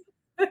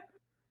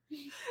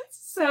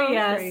 So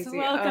yes, crazy.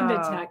 welcome to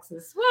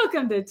Texas.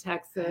 Welcome to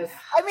Texas.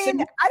 I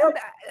mean, I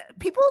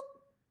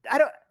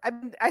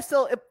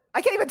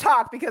can't even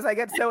talk because I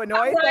get so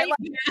annoyed. Right.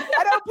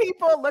 I know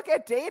people look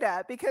at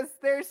data, because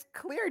there's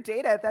clear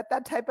data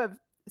that type of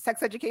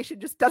sex education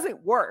just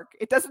doesn't work.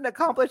 It doesn't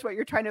accomplish what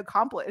you're trying to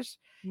accomplish.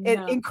 No. It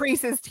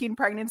increases teen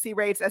pregnancy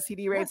rates,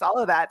 STD rates, all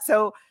of that.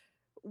 So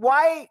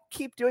why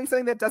keep doing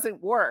something that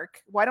doesn't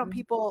work? Why don't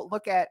people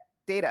look at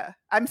data?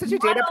 I'm such a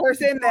data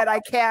person that I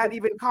can't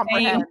even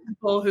comprehend.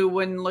 People who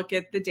wouldn't look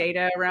at the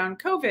data around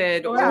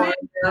COVID or they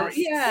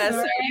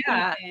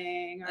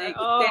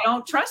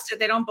don't trust it.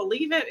 They don't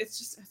believe it.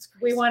 It's crazy.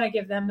 We want to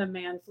give them the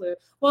man flu.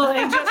 Well,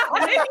 and just,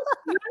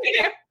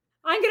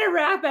 I'm going to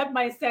wrap up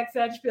my sex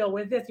ed spiel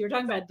with this. You're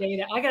talking about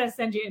data. I got to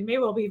send you, and maybe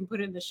we'll even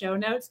put it in the show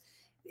notes.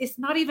 It's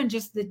not even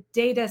just the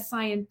data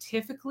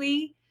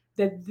scientifically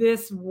that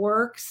this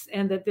works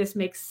and that this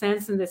makes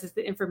sense, and this is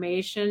the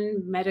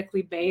information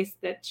medically based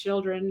that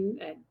children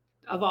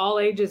of all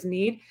ages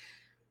need.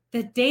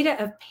 The data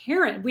of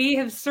parent, we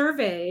have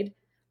surveyed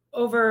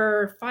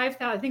over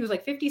 5,000, I think it was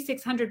like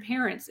 5,600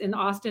 parents in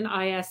Austin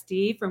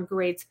ISD from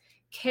grades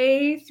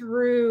K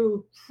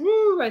through,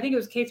 I think it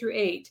was K through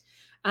 8,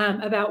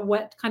 about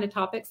what kind of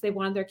topics they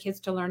wanted their kids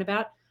to learn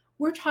about.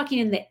 We're talking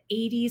in the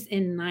 80s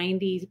and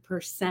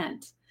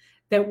 90%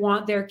 that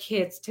want their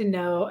kids to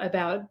know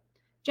about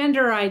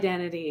gender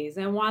identities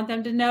and want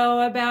them to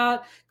know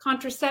about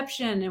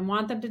contraception and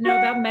want them to know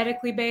about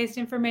medically based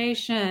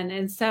information.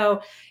 And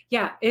so,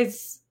 yeah,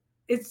 it's,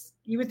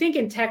 you would think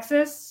in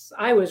Texas,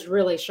 I was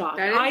really shocked.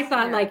 I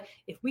thought like,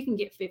 if we can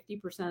get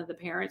 50% of the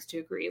parents to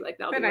agree, like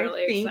that'll be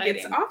really exciting. I think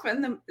it's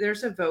often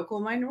there's a vocal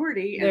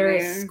minority.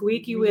 There's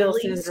squeaky wheel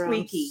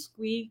syndrome.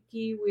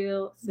 Squeaky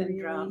wheel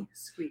syndrome. Really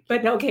squeaky.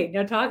 But okay,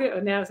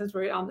 now since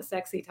we're on the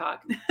sexy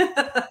talk,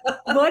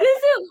 what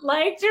is it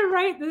like to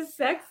write the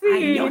sexy?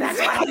 I know that's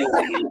what I'm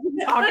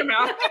talking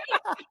about.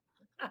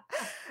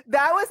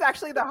 That was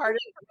actually the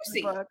hardest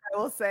book, I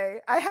will say.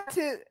 I had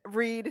to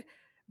read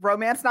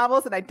romance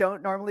novels, and I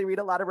don't normally read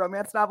a lot of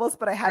romance novels,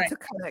 but I had to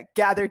kind of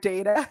gather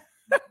data.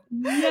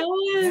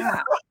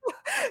 Yes.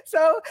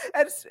 So,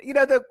 as you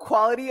know, the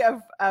quality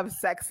of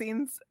sex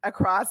scenes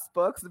across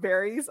books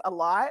varies a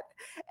lot.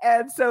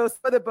 And so some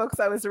of the books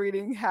I was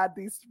reading had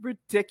these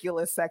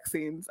ridiculous sex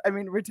scenes. I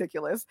mean,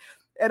 ridiculous.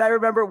 And I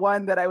remember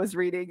one that I was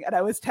reading, and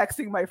I was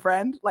texting my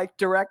friend like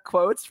direct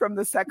quotes from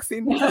the sex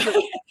scene because it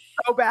was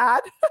so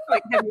bad.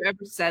 Like, have you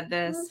ever said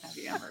this? Have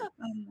you ever?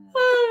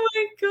 Oh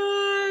my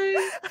God.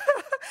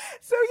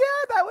 So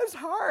yeah, that was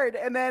hard.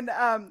 And then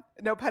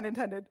no pun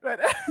intended, but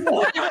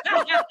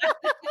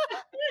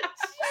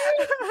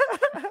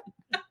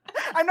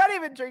I'm not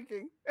even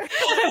drinking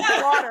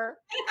water.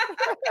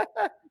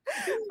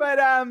 But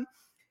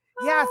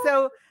yeah,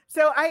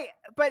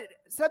 but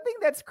something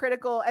that's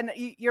critical, and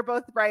you're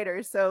both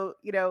writers, so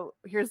you know,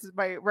 here's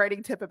my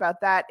writing tip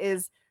about that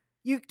is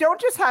you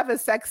don't just have a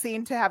sex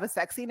scene to have a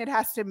sex scene. It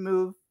has to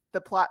move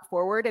the plot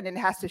forward, and it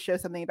has to show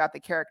something about the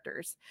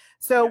characters.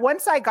 So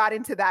once I got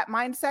into that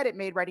mindset, it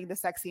made writing the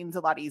sex scenes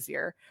a lot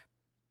easier.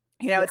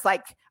 You know, it's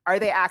like, are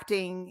they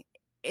acting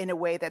in a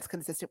way that's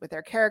consistent with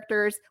their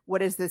characters? What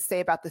does this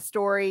say about the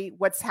story?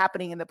 What's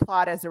happening in the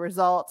plot as a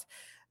result?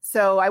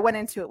 So I went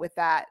into it with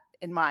that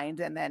in mind,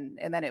 and then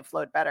it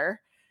flowed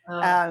better.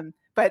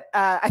 But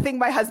I think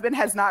my husband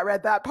has not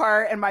read that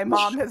part, and my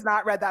mom has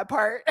not read that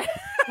part.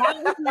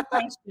 That was my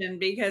question,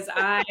 because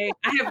I have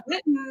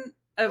written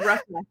a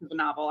rough draft of a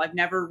novel. I've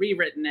never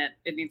rewritten it.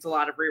 It needs a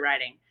lot of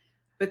rewriting.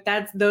 But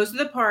those are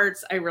the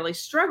parts I really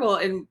struggle.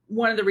 And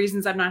one of the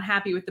reasons I'm not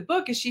happy with the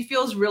book is she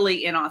feels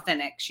really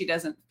inauthentic. She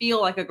doesn't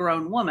feel like a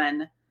grown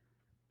woman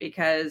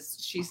because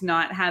she's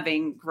not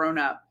having grown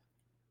up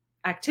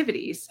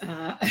activities.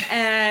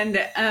 And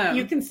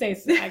you can say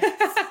sex.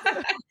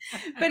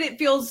 But it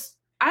feels,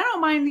 I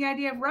don't mind the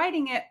idea of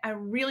writing it. I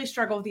really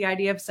struggle with the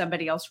idea of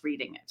somebody else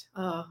reading it.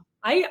 Oh,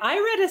 I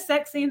read a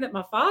sex scene that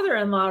my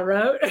father-in-law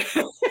wrote.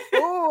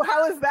 Oh,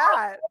 how is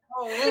that?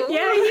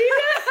 Yeah,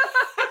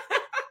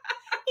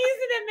 he's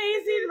an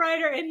amazing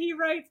writer, and he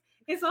writes,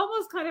 it's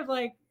almost kind of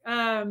like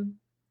not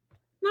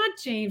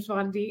James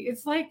Bond.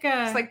 It's like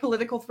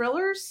political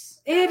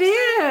thrillers. It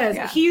is.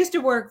 Yeah. He used to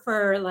work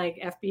for like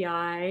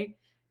FBI,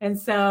 And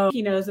so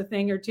he knows a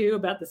thing or two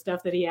about the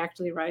stuff that he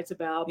actually writes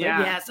about. But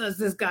yeah, so it's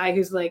this guy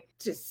who's like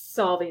just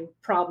solving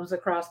problems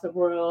across the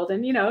world.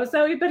 And,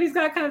 but he's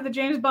got kind of the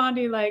James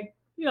Bondy, like,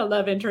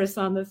 love interests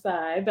on the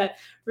side, but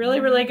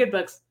really, really good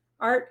books.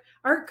 Art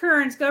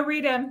Kearns, go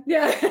read him.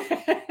 Yeah.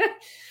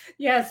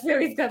 Yes. So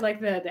he's got like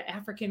the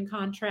African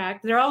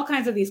contract. There are all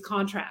kinds of these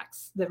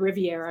contracts, the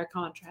Riviera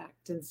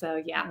contract. And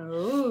so, yeah.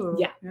 Ooh,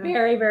 yeah.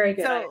 Very, very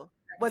good. So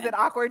was it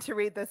awkward to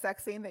read the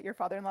sex scene that your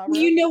father-in-law wrote?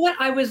 You know what?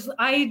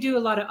 I do a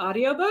lot of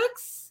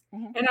audiobooks.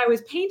 And I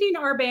was painting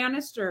our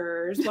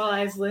banisters while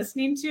I was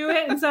listening to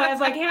it. And so I was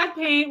like, hand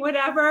paint,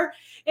 whatever.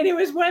 And it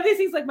was one of these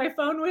things, like my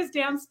phone was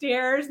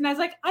downstairs and I was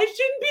like, I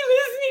shouldn't be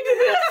listening to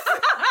this.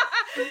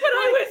 But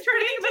I was trying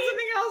to think about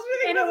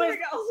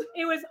something else.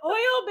 It was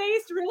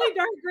oil-based, really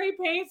dark gray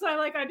paint. So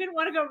I didn't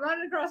want to go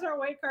running across our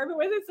white carpet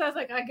with it. So I was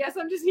like, I guess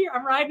I'm just here.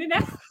 I'm riding it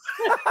out.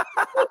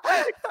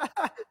 I'm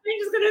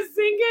just going to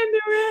sink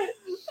into it.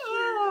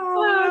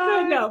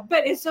 No,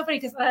 but it's so funny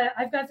because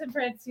I've got some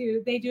friends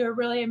who, they do a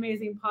really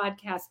amazing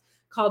podcast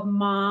called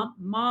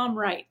Mom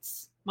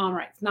Writes,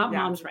 not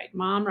Mom's Right,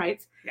 Mom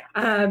Writes.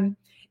 Yeah.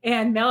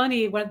 And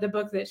Melanie, one of the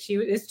book that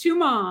is two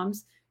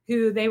moms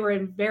who they were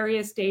in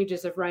various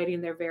stages of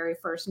writing their very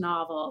first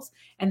novels.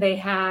 And they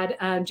had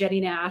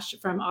Jenny Nash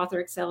from Author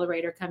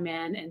Accelerator come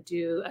in and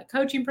do a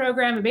coaching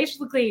program and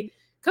basically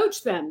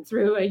coach them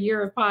through a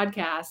year of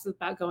podcasts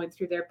about going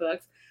through their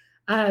books.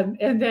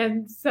 And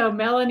then, so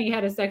Melanie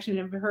had a section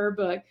of her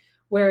book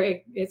where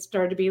it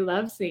started to be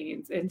love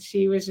scenes. And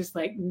she was just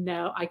like,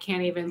 no, I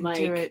can't even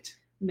do it.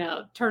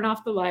 No, turn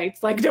off the lights.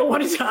 Don't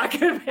want to talk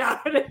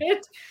about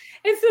it.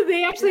 And so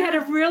they actually had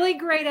a really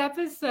great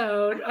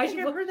episode. I've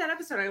heard that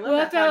episode. I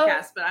love that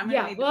podcast, but I'm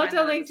going to need to we'll have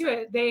to link to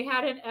it. They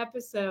had an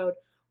episode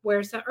where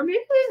or maybe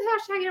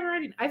it was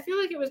 #writing. I feel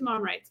like it was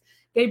Mom Writes.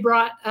 They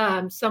brought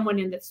someone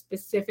in that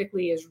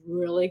specifically is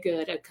really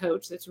good, a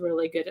coach that's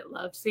really good at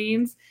love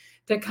scenes,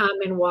 to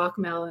come and walk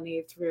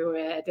Melanie through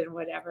it and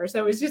whatever.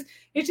 So it's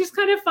just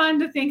kind of fun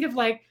to think of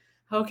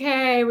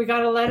okay, we got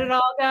to let it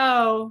all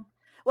go.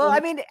 Well,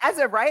 I mean, as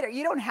a writer,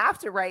 you don't have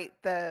to write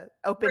the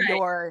open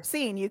door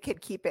scene. You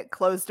could keep it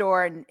closed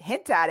door and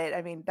hint at it.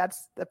 I mean,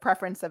 that's the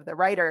preference of the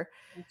writer.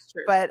 That's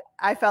true. But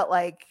I felt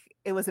like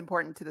it was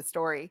important to the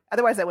story.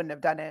 Otherwise, I wouldn't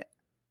have done it.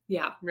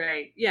 Yeah.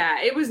 Right.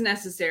 Yeah. It was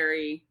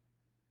necessary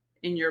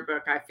in your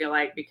book, I feel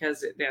like,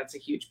 because that's a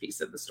huge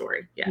piece of the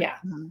story. Yeah. Yeah.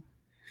 Mm-hmm.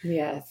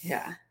 Yes.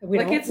 Yeah. We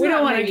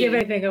don't want to give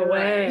anything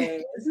away.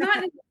 Right. It's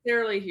not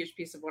necessarily a huge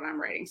piece of what I'm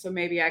writing. So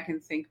maybe I can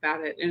think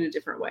about it in a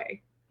different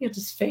way. You'll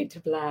just fade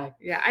to black.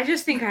 Yeah. I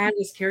just think I have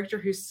this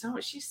character she's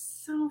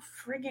so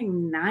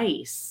frigging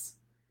nice.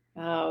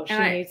 Oh, she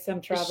needs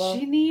some trouble.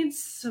 She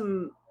needs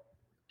some,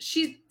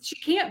 she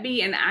can't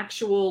be an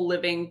actual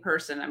living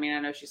person. I mean,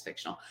 I know she's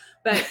fictional,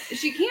 but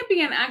she can't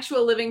be an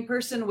actual living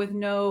person with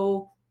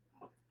no,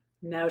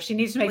 she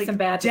needs to make some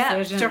bad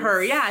decisions to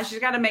her. Yeah. She's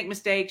got to make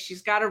mistakes.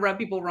 She's got to rub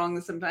people wrong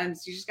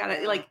sometimes. She's got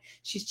to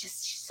she's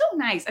so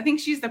nice. I think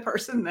she's the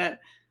person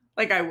that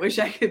I wish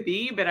I could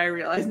be, but I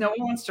realize no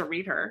one wants to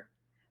read her.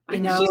 I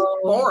know. She's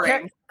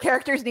boring.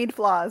 Characters need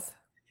flaws.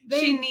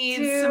 She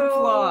needs some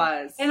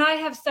flaws. And I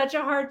have such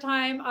a hard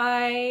time.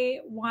 I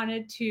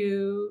wanted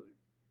to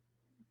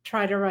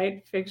try to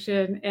write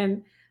fiction,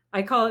 and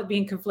I call it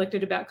being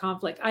conflicted about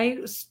conflict.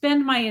 I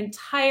spend my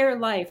entire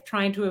life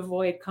trying to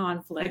avoid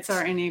conflict. It's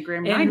our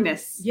Enneagram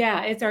 9-ness.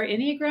 Yeah, it's our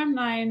Enneagram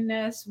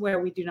 9-ness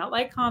where we do not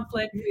like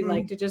conflict. Mm-hmm. We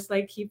like to just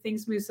keep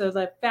things smooth. So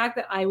the fact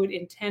that I would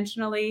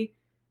intentionally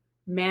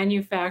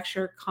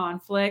manufacture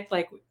conflict,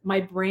 my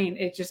brain,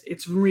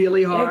 it's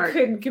really hard. It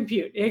couldn't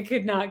compute. It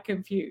could not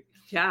compute.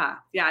 Yeah.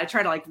 I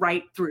try to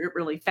write through it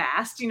really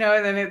fast, and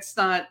then it's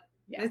not.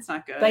 Yeah. It's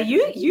not good. But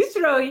you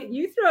throw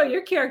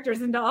your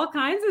characters into all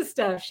kinds of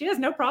stuff. She has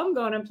no problem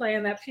going and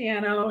playing that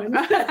piano. And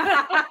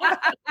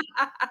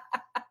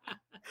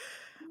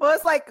well,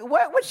 it's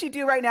what would she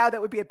do right now that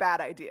would be a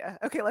bad idea?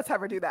 Okay, let's have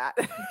her do that.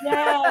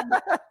 Yeah,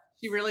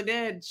 she really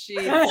did.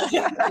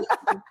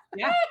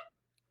 Yeah.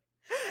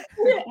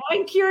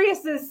 I'm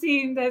curious to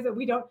see that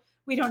we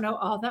don't know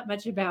all that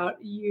much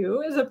about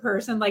you as a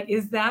person.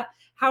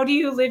 How do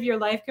you live your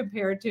life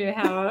compared to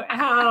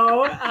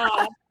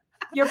how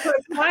your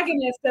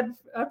protagonist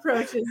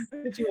approaches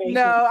the situation?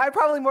 No, I'm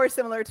probably more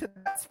similar to the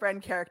best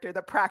friend character,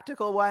 the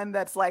practical one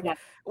that's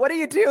what are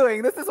you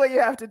doing? This is what you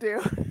have to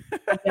do.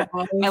 Yes.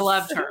 I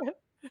loved her.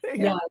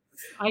 Yes,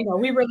 I know.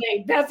 We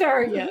relate. That's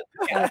our,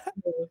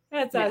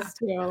 that's us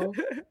too.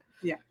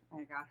 Yeah,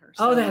 I got her.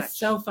 That's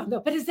so fun though.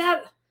 But is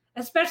that,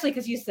 especially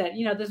because you said,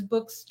 this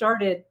book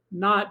started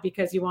not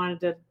because you wanted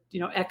to,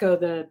 echo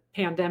the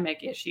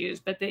pandemic issues,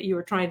 but that you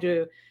were trying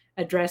to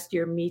address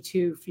your Me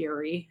Too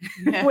fury,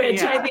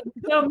 which I think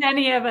so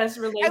many of us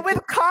relate and with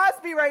to.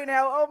 Cosby right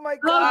now. Oh my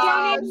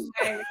God.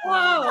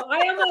 Oh,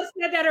 I almost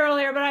said that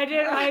earlier, but I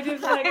didn't. I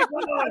just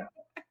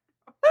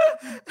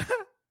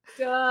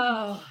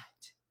oh.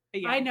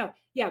 Yeah. I know.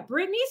 Yeah.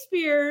 Britney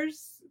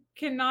Spears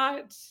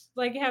cannot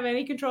like have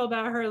any control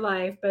about her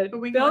life, but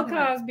we Bill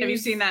Cosby. Have you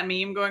seen that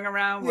meme going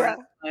around where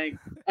like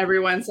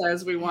everyone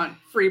says we want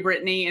free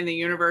Britney and the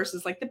universe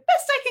is like the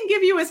best I can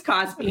give you is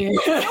Cosby. No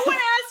one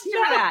asked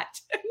for that.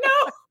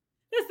 No,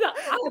 that's the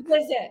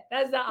opposite.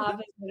 That's the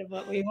opposite of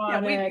what we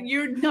want. Yeah,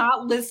 you're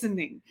not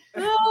listening.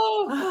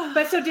 Oh,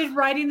 but so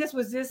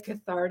was this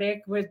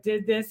cathartic?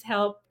 Did this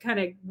help kind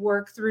of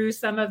work through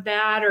some of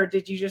that, or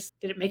did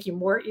it make you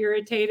more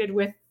irritated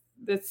with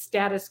the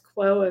status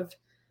quo of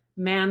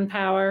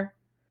manpower?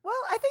 Well,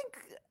 I think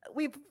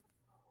we've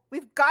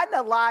gotten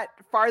a lot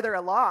farther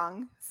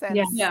along since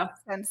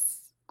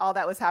all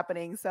that was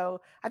happening. So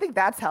I think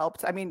that's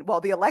helped. I mean,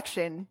 well, the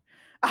election,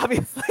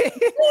 obviously,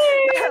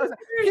 that was a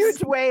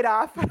huge weight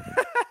off.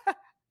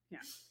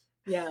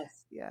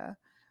 Yes. Yeah.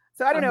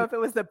 So I don't know if it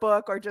was the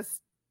book or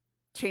just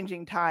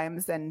changing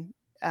times and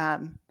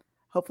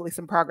hopefully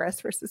some progress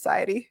for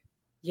society.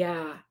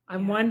 Yeah.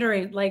 I'm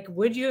wondering, like,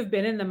 would you have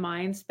been in the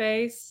mind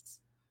space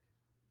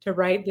to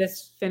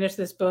finish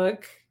this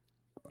book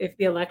if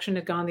the election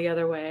had gone the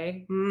other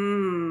way?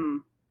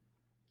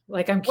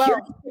 Like, I'm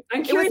curious.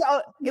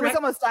 It was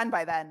almost done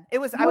by then. I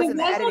was in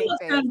the editing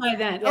phase. Done by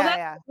then.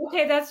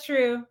 Okay, that's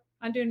true.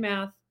 I'm doing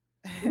math.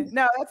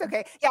 No, that's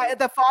okay. Yeah,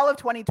 the fall of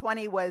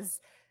 2020 was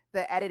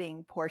the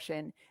editing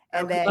portion,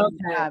 and then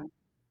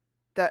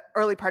the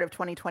early part of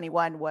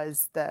 2021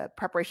 was the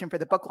preparation for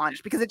the book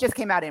launch because it just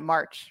came out in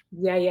March.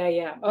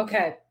 Yeah.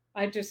 Okay.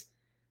 I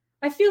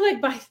feel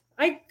like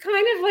I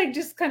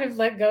kind of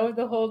let go of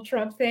the whole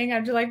Trump thing.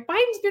 I'm just like,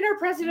 Biden's been our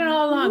president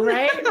all along,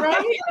 right?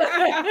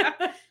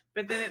 Right.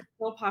 But then it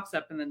still pops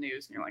up in the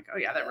news and you're like, oh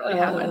yeah, that really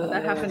happened.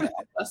 That happened to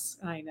all of us.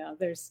 I know.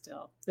 There's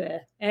still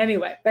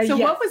anyway. So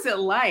what was it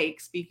like,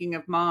 speaking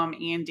of mom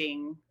and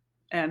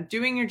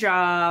doing your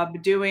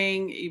job,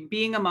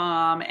 being a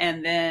mom,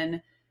 and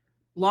then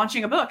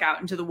launching a book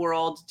out into the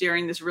world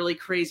during this really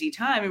crazy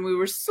time? And we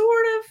were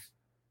sort of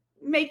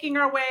making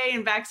our way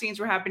and vaccines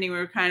were happening. We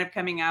were kind of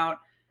coming out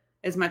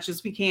as much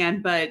as we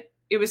can, but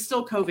it was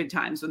still COVID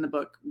times when the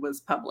book was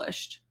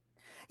published.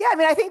 Yeah. I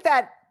mean, I think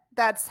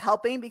that's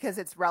helping because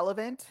it's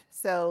relevant.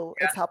 So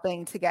it's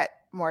helping to get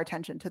more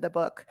attention to the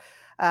book.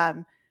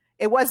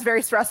 It was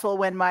very stressful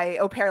when my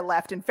au pair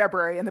left in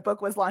February and the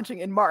book was launching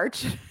in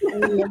March.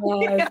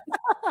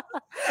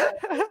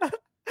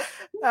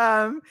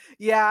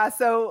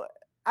 So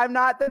I'm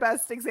not the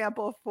best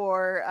example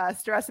for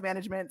stress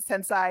management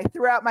since I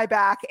threw out my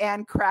back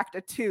and cracked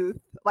a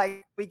tooth like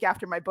a week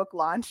after my book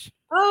launch.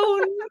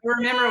 Oh,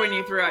 remember when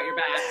you threw out your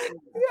back?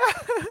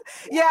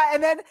 Yeah.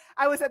 And then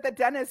I was at the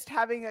dentist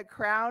having a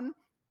crown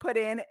put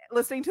in,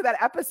 listening to that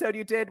episode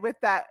you did with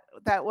that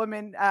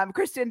woman,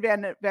 Kristen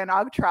Van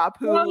Ogtrop,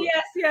 who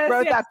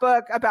wrote that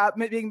book about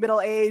being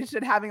middle-aged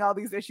and having all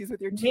these issues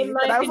with your teeth.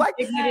 And I was like,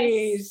 I'm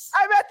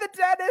at the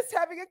dentist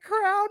having a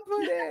crown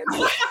put in.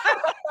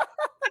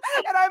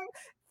 And I'm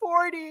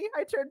 40.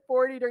 I turned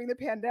 40 during the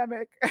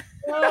pandemic.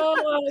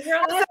 Oh,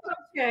 that's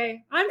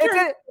okay. I'm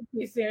turning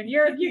 50 soon.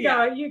 You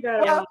go.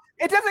 Well,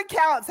 it doesn't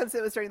count since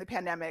it was during the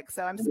pandemic,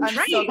 so I'm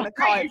still going to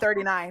call it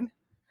 39.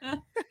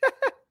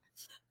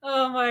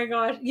 Oh my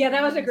gosh. Yeah,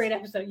 that was a great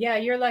episode. Yeah,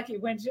 you're lucky.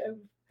 When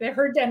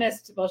her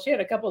dentist, well, she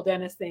had a couple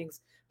dentist things,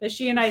 but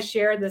she and I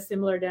shared the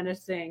similar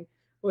dentist thing,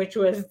 which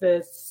was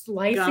the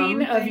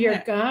slicing of your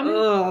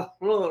gum.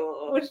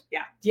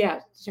 Yeah.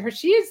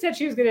 She had said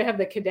she was going to have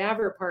the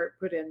cadaver part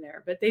put in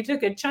there, but they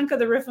took a chunk of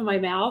the roof of my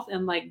mouth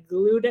and like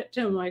glued it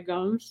to my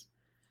gums.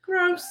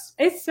 Gross.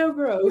 It's so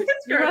gross.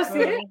 It's gross.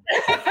 The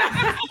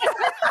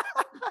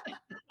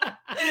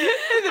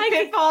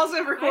pitfalls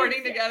of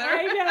recording together.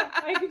 I know.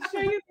 I can show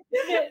you the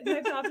pivot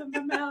in the top of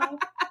the mouth.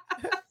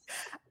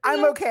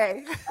 I'm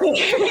okay.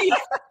 You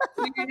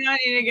do not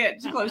need to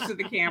get close to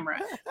the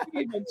camera.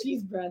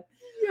 Cheese breath.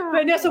 Yeah.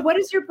 But no, so what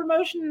does your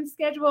promotion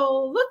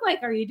schedule look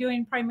like? Are you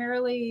doing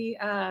primarily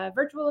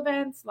virtual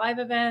events, live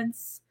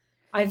events?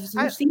 I've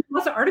seen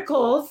lots of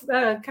articles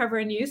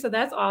covering you, so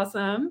that's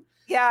awesome.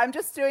 Yeah, I'm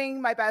just doing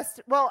my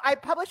best. Well, I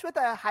publish with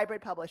a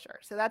hybrid publisher,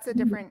 so that's a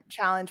different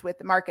challenge with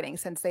the marketing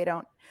since they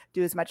don't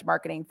do as much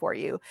marketing for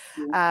you.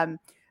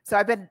 So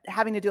I've been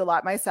having to do a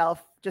lot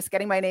myself, just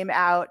getting my name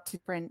out to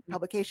different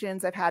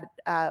publications. I've had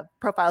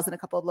profiles in a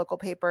couple of local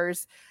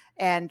papers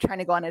and trying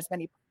to go on as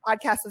many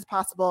podcasts as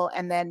possible.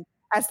 And then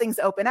as things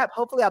open up,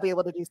 hopefully I'll be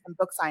able to do some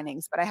book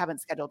signings, but I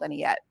haven't scheduled any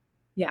yet.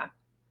 Yeah.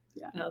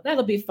 Oh,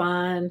 that'll be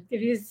fun.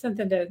 Give you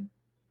something to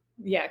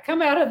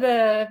come out of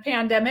the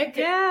pandemic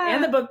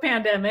and the book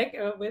pandemic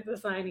with the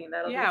signing.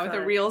 That'll be fun. With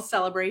a real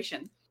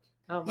celebration.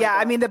 Oh God.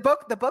 I mean, the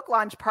book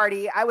launch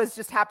party, I was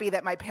just happy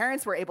that my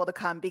parents were able to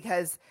come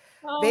because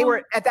they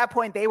were, at that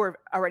point, they were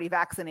already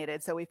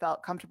vaccinated. So we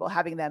felt comfortable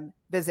having them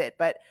visit.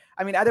 But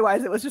I mean,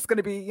 otherwise it was just going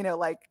to be,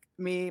 like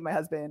me, my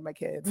husband, my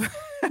kids.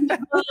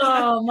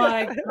 Oh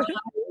my God.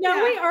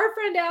 No, our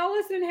friend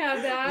Allison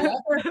had that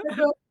for the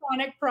book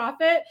Chronic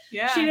Profit.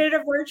 Yeah. She did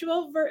a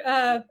virtual book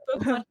launch.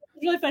 It was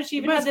really fun. She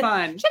even had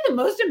the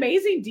most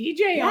amazing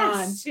DJ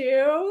on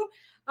too.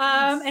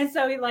 And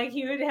so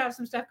he would have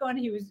some stuff going.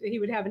 He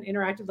would have an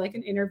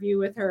interview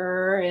with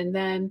her, and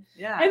then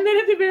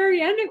at the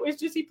very end, it was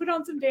just he put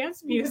on some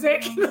dance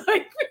music.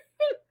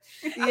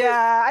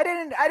 Yeah,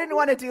 I didn't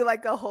want to do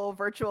like a whole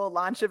virtual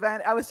launch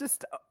event. I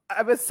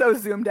was so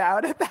zoomed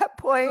out at that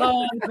point.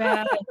 Oh,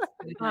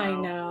 I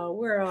know.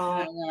 We're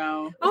all.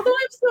 Although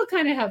I'm still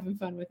kind of having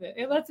fun with it.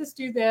 It lets us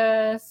do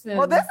this.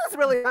 Well, this is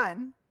really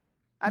fun.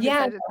 I'm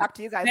excited to talk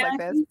to you guys like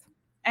this.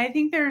 I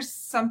think there's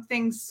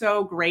something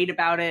so great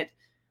about it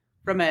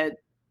from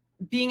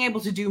being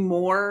able to do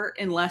more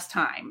in less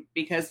time,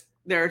 because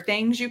there are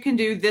things you can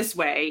do this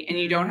way and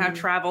you don't have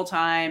travel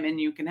time, and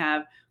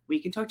we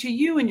can talk to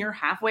you and you're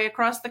halfway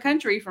across the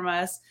country from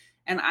us.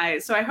 And I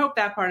hope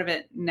that part of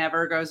it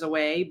never goes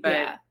away,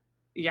 but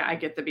I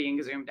get the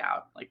being zoomed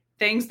out, like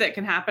things that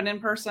can happen in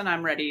person.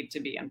 I'm ready to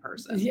be in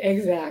person.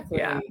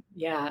 Exactly.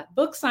 Yeah.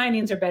 Book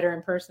signings are better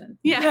in person.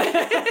 Yeah.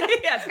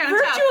 It's kind of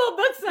virtual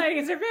book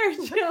signings are very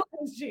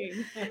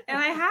challenging. And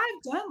I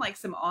have done like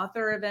some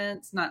author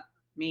events, not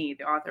me,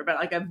 the author, but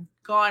like I've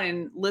gone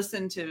and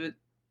listened to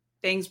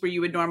things where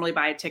you would normally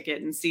buy a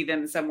ticket and see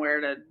them somewhere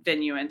at a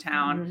venue in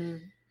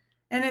town.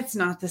 And it's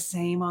not the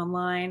same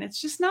online. It's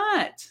just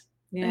not.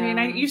 Yeah. I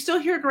mean, you still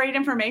hear great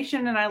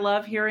information, and I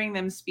love hearing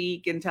them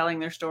speak and telling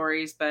their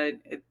stories, but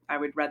I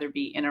would rather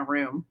be in a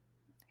room.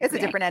 It's a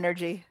different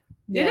energy.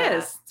 It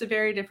is. It's a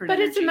very different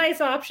energy. It's a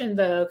nice option,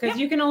 though, because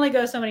you can only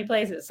go so many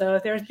places. So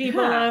if there's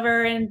people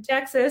over in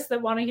Texas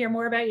that want to hear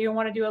more about you and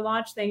want to do a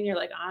launch thing, you're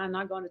like, I'm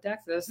not going to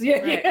Texas.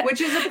 Right. Which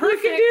is a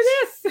perfect. You can do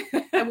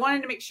this. I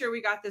wanted to make sure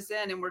we got this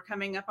in, and we're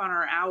coming up on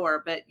our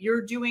hour, but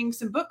you're doing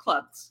some book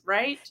clubs,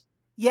 right?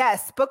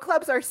 Yes, book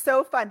clubs are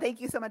so fun. Thank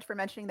you so much for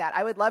mentioning that.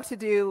 I would love to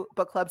do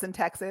book clubs in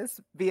Texas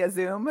via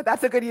Zoom.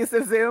 That's a good use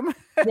of Zoom.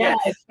 Yeah,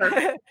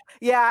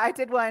 yeah, I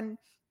did one.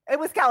 It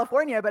was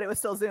California, but it was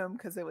still Zoom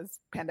because it was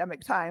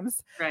pandemic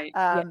times. Right.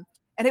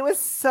 And it was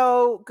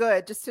so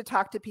good just to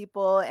talk to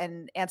people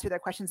and answer their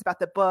questions about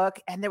the book.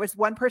 And there was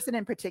one person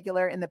in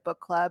particular in the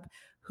book club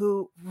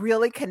who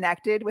really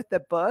connected with the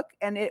book.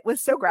 And it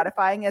was so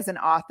gratifying as an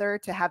author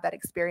to have that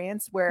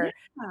experience where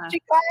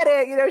she got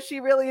it, she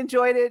really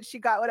enjoyed it. She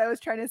got what I was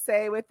trying to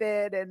say with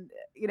it. And,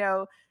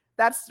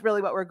 that's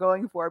really what we're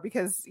going for,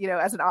 because,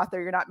 as an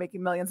author, you're not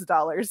making millions of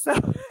dollars. So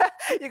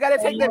you got to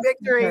take the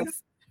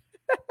victories.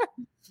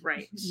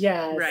 Right.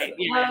 Yes. Right.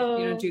 Yeah.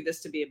 You don't do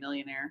this to be a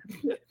millionaire.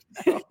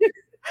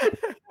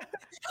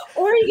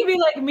 Or you can be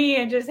like me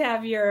and just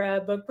have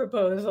your book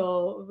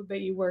proposal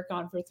that you work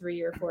on for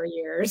 3 or 4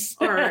 years.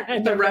 Or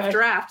the rough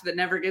draft that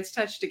never gets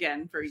touched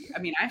again for you. I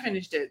mean, I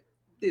finished it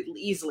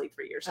easily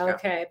 3 years ago.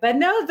 Okay. But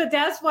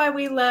that's why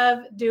we love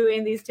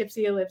doing these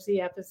Tipsy Ellipsy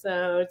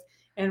episodes.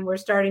 And we're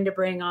starting to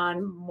bring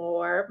on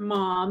more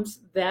moms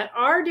that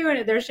are doing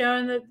it.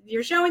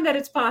 You're showing that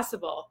it's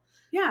possible.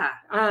 Yeah.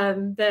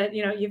 That,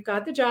 you've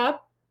got the job.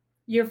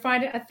 You're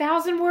finding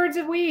 1,000 words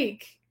a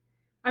week.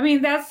 I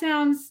mean,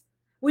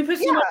 we put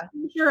so much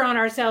pressure on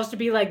ourselves to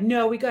be like,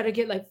 no, we got to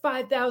get like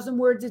 5,000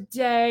 words a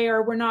day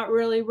or we're not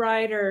really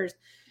writers.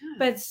 Yeah.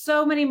 But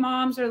so many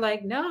moms are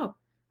like, no,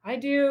 I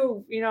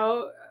do,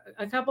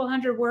 a couple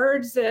hundred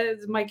words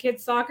as my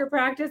kids' soccer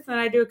practice. And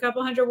I do a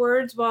couple hundred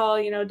words while,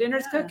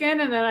 dinner's cooking.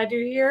 And then I do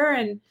here.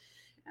 And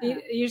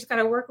you just got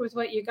to work with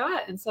what you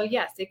got. And so,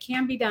 yes, it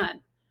can be done.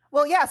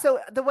 Well, yeah. So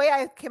the way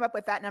I came up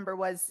with that number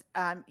was,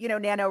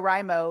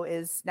 NaNoWriMo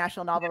is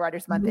National Novel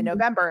Writers Month in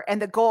November.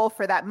 And the goal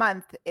for that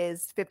month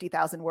is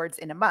 50,000 words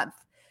in a month.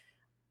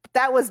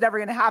 That was never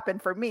going to happen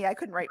for me. I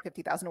couldn't write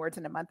 50,000 words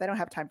in a month. I don't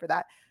have time for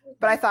that.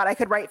 But I thought I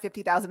could write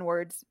 50,000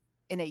 words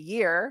in a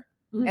year.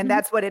 Mm-hmm. And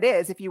that's what it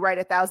is. If you write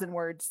 1,000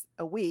 words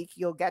a week,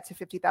 you'll get to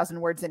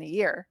 50,000 words in a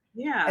year.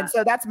 Yeah. And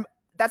so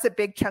that's a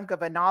big chunk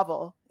of a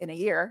novel in a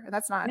year. And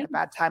that's not a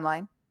bad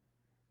timeline.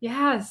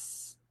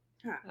 Yes.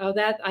 Oh,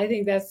 I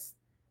think that's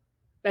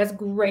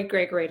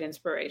great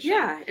inspiration.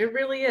 Yeah, it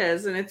really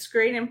is. And it's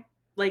great. And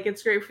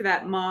it's great for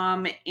that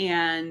mom.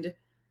 And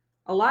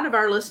a lot of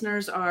our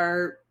listeners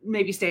are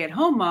maybe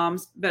stay-at-home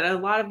moms, but a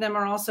lot of them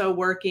are also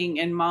working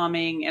and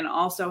momming and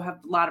also have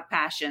a lot of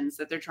passions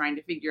that they're trying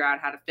to figure out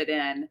how to fit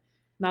in.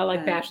 Not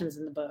like passions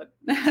in the book.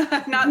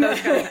 Not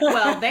those kinds.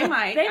 Well, they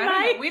might. They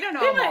might. We don't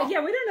know them all.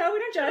 Yeah, we don't know. We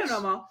don't judge. We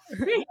don't know them all.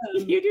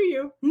 You do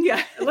you.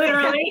 Yeah.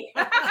 Literally.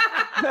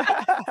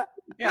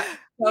 Yeah.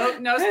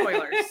 No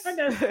spoilers.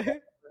 No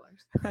spoilers.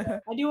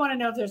 I do want to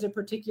know if there's a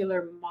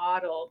particular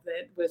model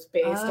that was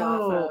based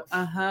off of.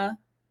 Uh-huh.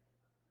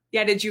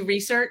 Yeah, did you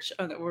research?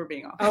 Oh, we're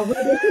being off. Oh,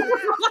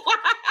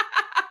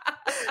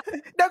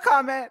 no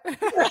comment.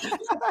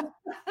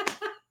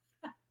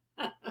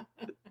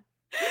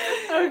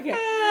 Okay.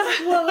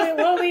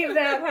 We'll leave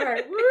that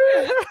part.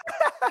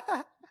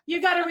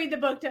 You got to read the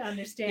book to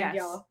understand,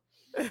 y'all.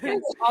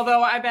 Yes.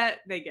 Although I bet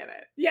they get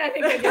it. Yeah, I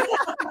think they get it.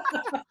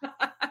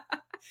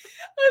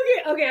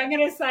 Okay, I'm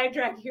going to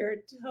sidetrack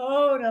here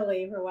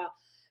totally for a while.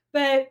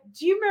 But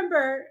do you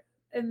remember,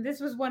 and this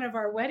was one of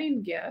our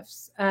wedding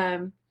gifts,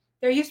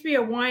 there used to be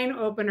a wine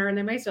opener, and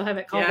they may still have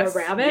it, called a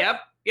rabbit.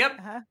 Yep.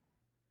 Uh-huh.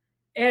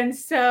 And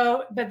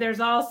so, but there's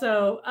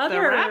also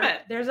other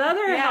rabbit. There's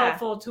other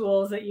helpful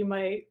tools that you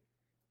might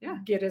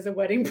get as a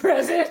wedding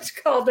present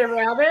called the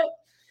rabbit.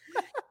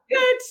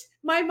 But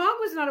my mom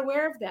was not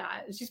aware of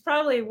that. She's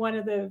probably one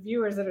of the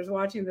viewers that is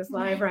watching this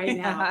live right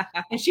now.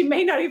 And she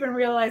may not even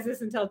realize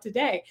this until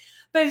today.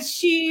 But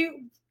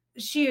she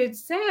had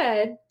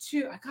said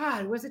to,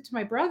 God, was it to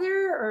my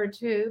brother or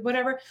to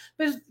whatever?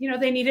 But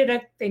they needed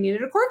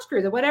a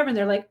corkscrew, the whatever. And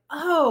they're like,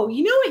 oh,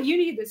 you know what you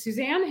need that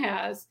Suzanne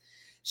has?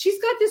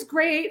 She's got this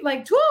great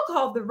tool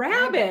called the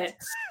rabbit.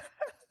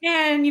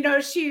 And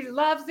she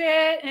loves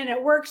it and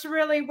it works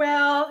really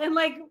well. And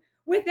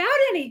without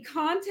any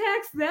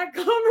context, that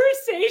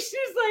conversation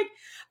is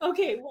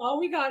okay, well, all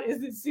we got is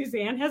that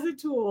Suzanne has a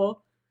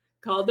tool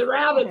called the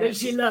rabbit that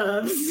she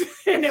loves.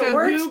 And it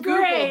works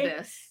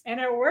great. And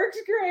it works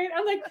great.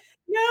 I'm like,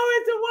 no,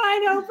 it's a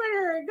wine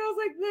opener. It goes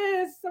like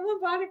this. Someone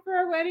bought it for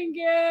a wedding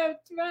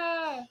gift.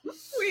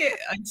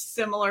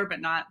 Similar, but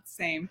not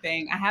same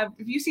thing. have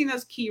you seen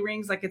those key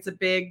rings? It's a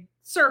big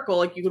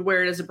circle. You could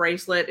wear it as a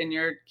bracelet and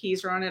your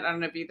keys are on it. I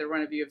don't know if either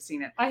one of you have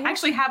seen it. I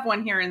actually have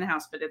one here in the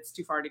house, but it's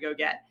too far to go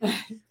get.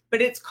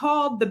 But it's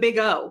called the Big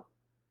O.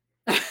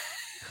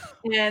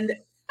 And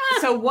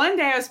so one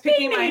day I was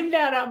picking named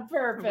that on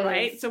purpose.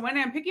 Right. So when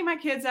I'm picking my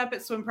kids up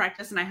at swim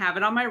practice and I have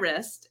it on my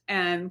wrist,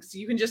 and so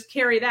you can just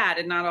carry that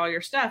and not all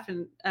your stuff.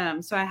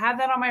 And so I have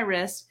that on my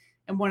wrist.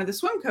 And one of the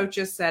swim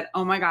coaches said,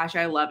 oh my gosh,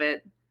 I love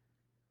it.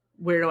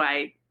 Where do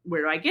I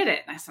get it?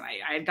 And I said,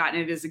 I had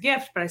gotten it as a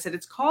gift, but I said,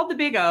 it's called the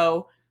Big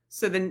O.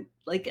 So then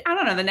I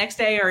don't know, the next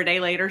day or a day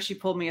later, she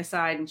pulled me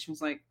aside and she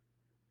was like,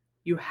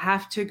 you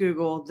have to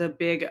Google the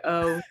Big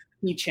O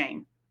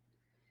keychain.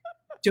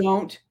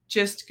 Don't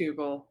just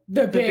Google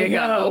the Big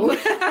O.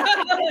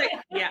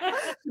 Yeah.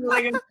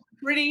 It's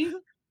pretty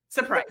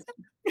surprising.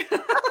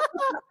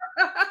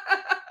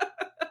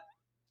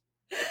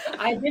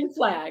 I've been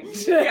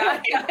flagged.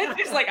 Yeah.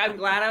 It's I'm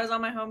glad I was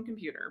on my home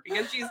computer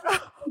because she's a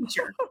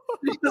teacher.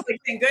 She was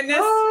thank goodness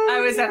I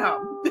was at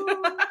home.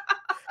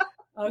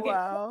 Okay.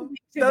 Wow.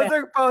 Those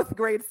are both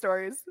great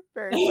stories.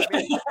 Very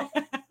funny.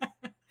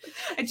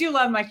 I do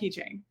love my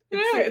keychain.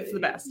 It's the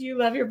best. You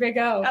love your Big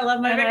O. I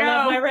love my Big O. I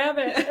love my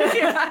rabbit.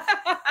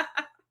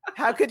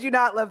 How could you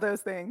not love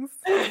those things?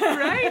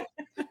 Right?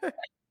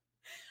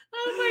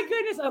 Oh my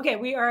goodness. Okay,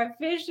 we are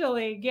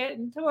officially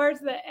getting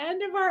towards the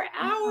end of our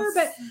hour.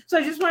 But so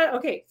I just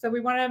want to, so we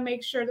want to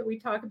make sure that we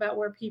talk about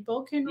where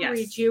people can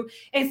reach you.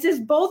 And since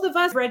both of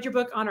us read your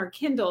book on our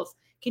Kindles,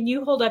 can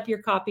you hold up your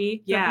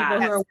copy? Yeah,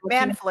 people who are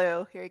Man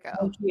Flu. Here you go.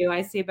 Thank you.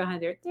 I see it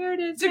behind there. There it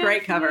is. It's a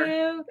great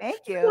cover. Thank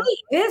you.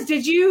 It is.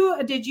 Did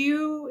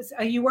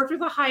you worked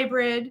with a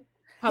hybrid?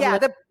 Yeah,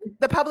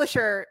 the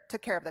publisher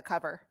took care of the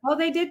cover. Oh,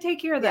 they did take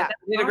care of that. Yeah,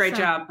 they did a great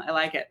job. I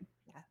like it.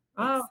 Yeah.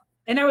 Oh,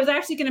 and I was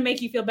actually going to make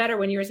you feel better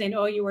when you were saying,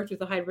 oh, you worked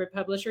with a hybrid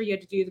publisher. You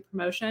had to do the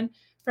promotion.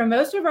 For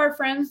most of our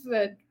friends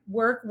that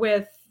work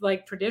with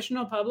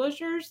traditional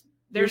publishers,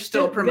 they're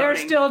still promoting.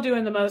 They're still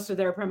doing the most of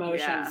their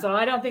promotion. Yeah. So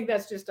I don't think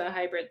that's just a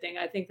hybrid thing.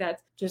 I think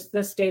that's just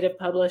the state of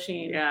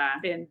publishing. Yeah.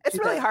 It's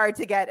really hard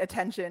to get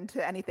attention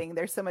to anything.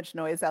 There's so much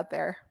noise out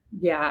there.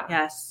 Yeah.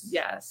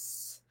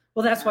 Yes.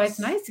 Well, that's why it's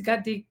nice. You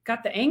got the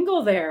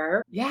angle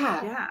there.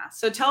 Yeah. Yeah.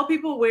 So tell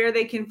people where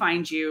they can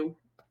find you.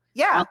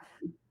 Yeah.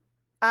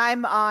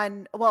 I'm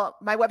on,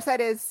 my website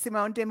is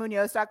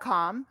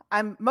SimoneDeMunoz.com.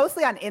 I'm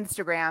mostly on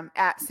Instagram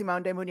at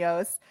Simone de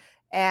Munoz.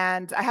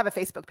 And I have a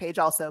Facebook page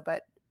also,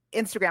 but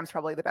Instagram's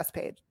probably the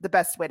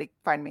best way to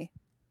find me.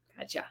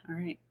 Gotcha. All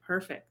right.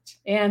 Perfect.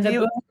 And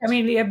the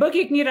book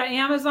you can get on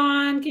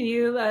Amazon. Can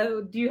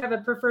you, do you have a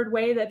preferred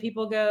way that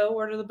people go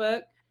order the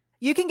book?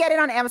 You can get it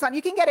on Amazon.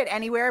 You can get it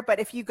anywhere, but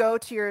if you go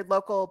to your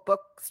local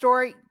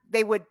bookstore,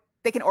 they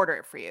can order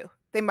it for you.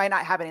 They might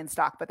not have it in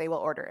stock, but they will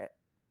order it.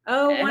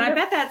 Oh, and I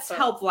bet that's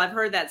helpful. I've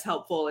heard that's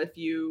helpful if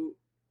you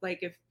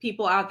if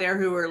people out there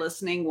who are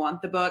listening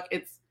want the book,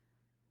 it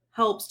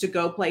helps to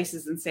go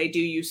places and say, do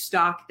you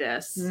stock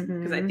this?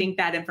 Because I think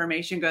that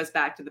information goes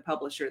back to the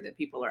publisher that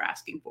people are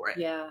asking for it.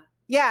 Yeah.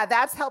 Yeah,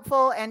 that's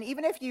helpful. And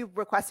even if you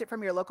request it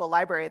from your local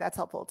library, that's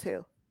helpful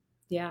too.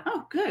 Yeah.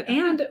 Oh, good.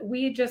 And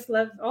we just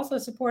love also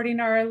supporting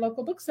our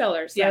local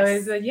booksellers. So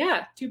it's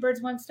two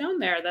birds, one stone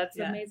there. That's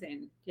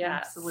amazing. Yeah,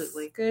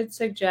 absolutely. Good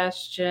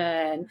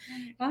suggestion.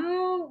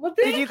 Oh, well,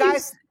 did you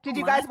guys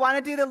want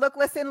to do the look,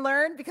 listen,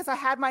 learn? Because I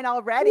had mine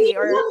already.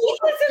 Oh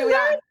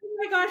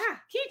my gosh. Can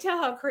you tell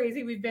how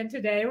crazy we've been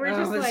today? We're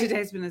just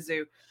today's been a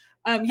zoo.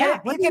 You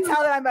can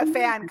tell that I'm a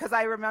fan because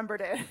I remembered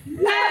it.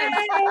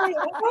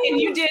 And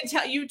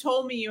you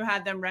told me you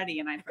had them ready,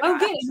 and I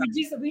forgot. Okay,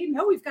 we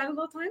know we've got a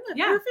little time left.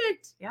 Yeah.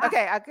 Perfect. Yeah.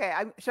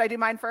 Okay. Should I do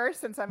mine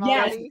first since I'm all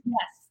ready? Yes.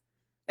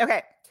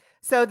 Okay.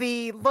 So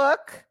the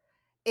look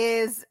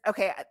is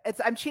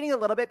I'm cheating a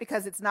little bit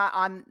because it's not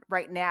on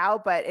right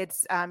now, but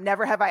it's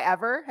Never Have I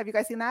Ever. Have you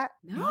guys seen that?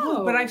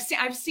 No, but I've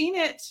seen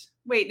it.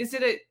 Wait, is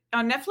it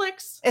on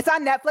Netflix? It's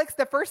on Netflix.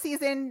 The first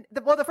season,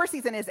 the first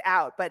season is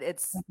out, but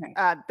it's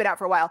been out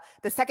for a while.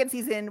 The second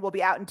season will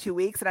be out in 2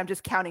 weeks, and I'm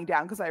just counting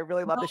down because I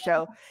really love the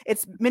show.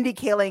 It's Mindy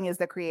Kaling is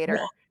the creator.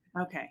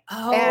 Okay.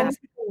 Oh.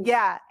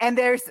 And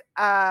there's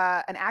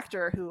an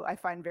actor who I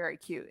find very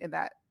cute in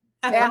that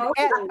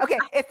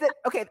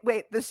Okay,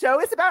 wait. The show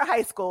is about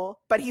high school,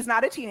 but he's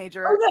not a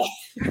teenager.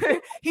 Okay.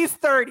 He's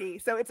 30,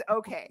 so it's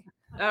okay.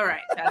 All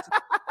right. That's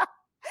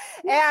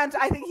And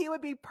I think he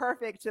would be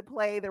perfect to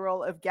play the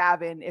role of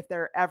Gavin if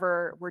there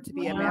ever were to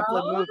be a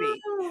Mantla movie.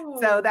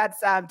 So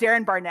that's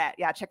Darren Barnett.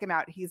 Yeah, check him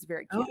out. He's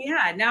very cute. Oh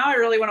yeah, now I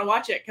really want to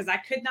watch it because I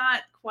could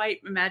not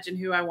quite imagine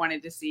who I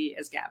wanted to see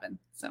as Gavin.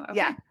 So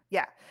okay.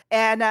 Yeah.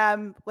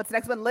 And what's the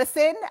next one?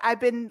 Listen, I've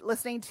been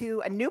listening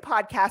to a new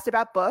podcast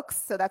about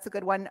books, so that's a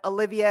good one.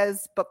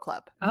 Olivia's Book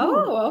Club.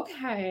 Oh,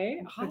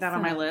 okay. Put that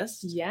on my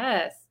list.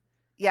 Yes.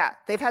 Yeah,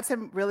 they've had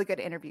some really good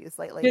interviews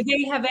lately. Do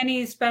they have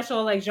any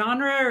special like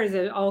genre, or is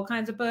it all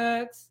kinds of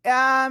books?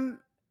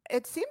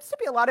 It seems to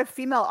be a lot of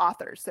female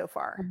authors so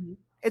far. Mm-hmm.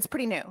 It's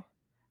pretty new,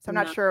 so I'm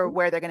not sure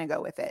where they're going to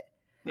go with it.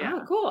 Yeah,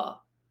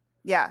 cool.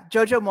 Yeah,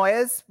 Jojo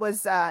Moyes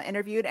was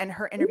interviewed, and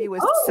her interview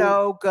was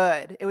so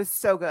good. It was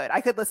so good.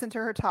 I could listen to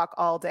her talk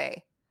all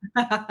day.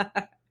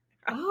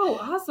 Oh,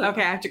 awesome.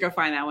 Okay, I have to go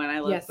find that one.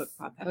 I love book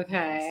podcast.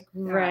 Okay,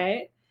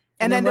 right.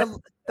 And then the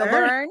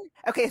Learn.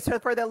 Okay, so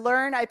for the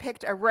Learn, I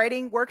picked a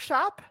writing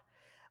workshop,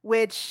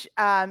 which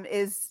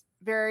is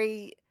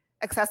very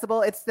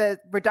accessible. It's the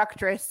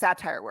Reductress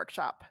Satire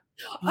Workshop.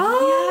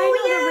 Oh,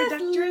 yeah, I know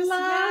the Reductress.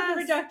 Love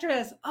the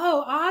Reductress.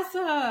 Oh,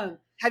 awesome.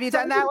 Have you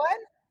done that one?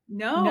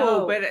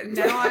 No, but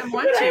now I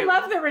want to. I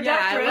love the Reductress.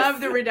 Yeah, I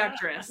love the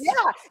Reductress.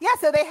 Yeah.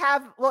 So they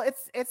have,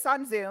 it's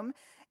on Zoom,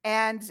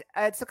 and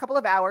it's a couple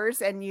of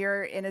hours, and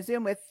you're in a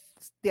Zoom with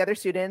the other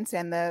students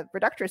and the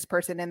Reductress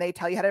person, and they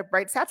tell you how to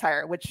write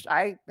satire, which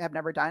I have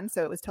never done.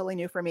 So it was totally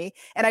new for me.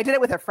 And I did it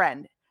with a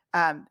friend.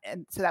 And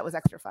so that was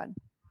extra fun.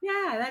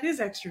 Yeah, that is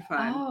extra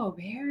fun. Oh,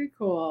 very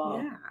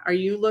cool. Yeah. Are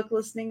you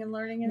listening and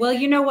learning? Well,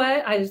 you know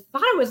what? I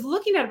thought I was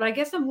looking at it, but I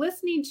guess I'm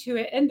listening to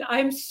it. And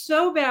I'm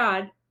so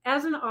bad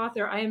as an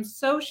author. I am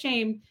so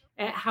ashamed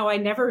at how I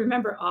never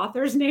remember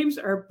authors' names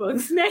or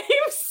books'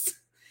 names.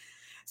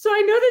 So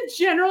I know the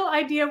general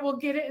idea. We'll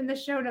get it in the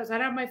show notes. I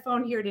don't have my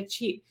phone here to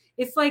cheat.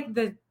 It's like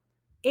the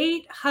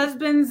 8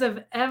 husbands of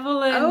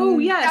Evelyn. Oh,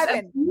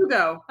 yes.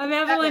 Hugo. Of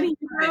Evelyn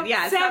Hugo.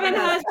 Yeah, 7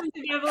 husbands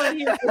of Evelyn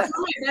Hugo. It's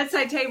on my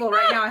bedside table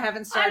right now. I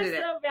haven't started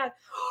it. So bad.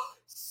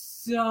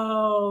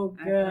 So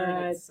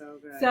good. So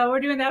good. So we're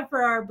doing that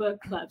for our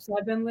book club. So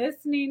I've been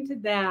listening to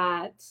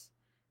that.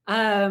 What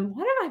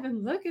have I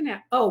been looking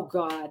at? Oh,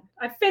 God.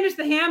 I finished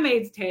The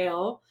Handmaid's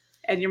Tale.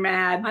 And you're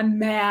mad. I'm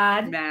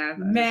mad.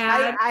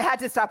 I had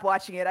to stop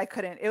watching it. I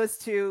couldn't. It was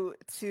too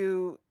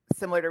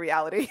similar to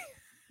reality.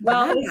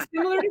 Well, it's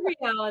similar to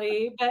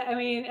reality, but I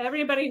mean,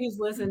 everybody who's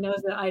listened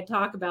knows that I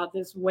talk about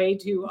this way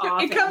too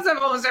often. It comes up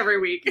almost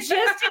every week. Just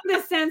in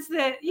the sense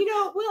that,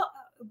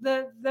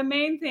 the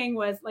main thing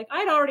was like,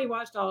 I'd already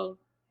watched all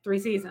 3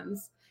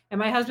 seasons, and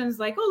my husband's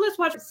like, oh, let's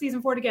watch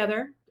season 4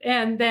 together.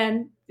 And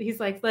then he's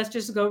like, let's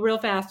just go real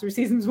fast through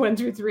seasons 1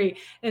 through 3.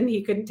 And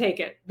he couldn't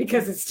take it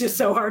because it's just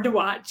so hard to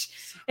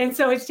watch. And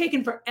so it's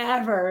taken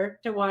forever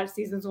to watch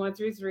seasons 1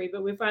 through 3,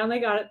 but we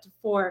finally got it to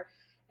 4.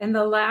 And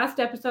the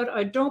last episode,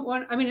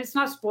 it's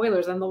not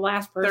spoilers. I'm the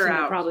last person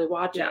to probably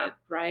watch it,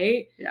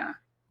 right? Yeah.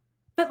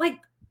 But like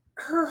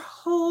her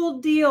whole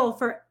deal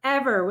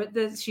forever with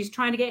this, she's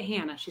trying to get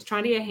Hannah. She's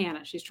trying to get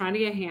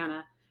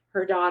Hannah,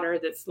 her daughter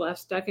that's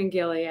left stuck in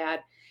Gilead.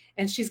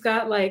 And she's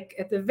got like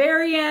at the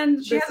very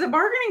end, she has a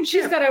bargaining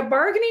chip. She's got a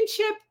bargaining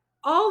chip,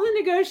 all the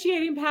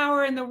negotiating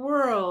power in the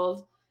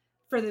world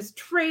for this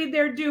trade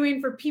they're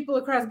doing for people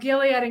across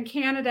Gilead and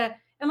Canada.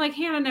 And like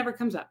Hannah never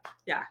comes up.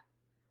 Yeah.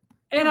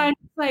 And I'm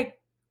like,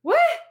 what?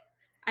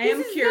 I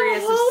am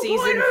curious if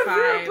season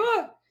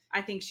 5.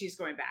 I think she's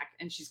going back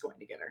and she's going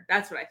to get her.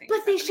 That's what I think.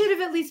 But they should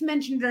have at least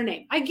mentioned her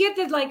name. I get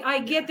that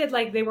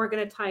they weren't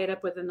going to tie it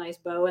up with a nice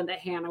bow and that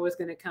Hannah was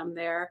going to come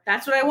there.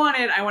 That's what I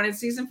wanted. I wanted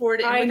season 4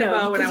 to end with a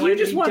bow, and I wanted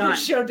just to be want done.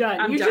 this show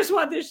done. Just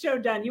want this show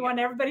done. You want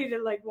everybody to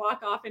like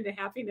walk off into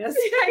happiness.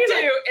 I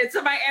do. It's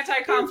my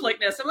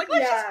anti-conflictness. I'm like,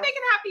 let's just make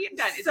it happy and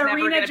done. It's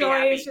Serena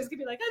Joy is just going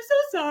to be like, I'm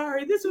so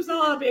sorry. This was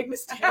all a big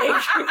mistake.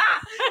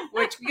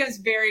 Which becomes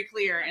very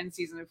clear in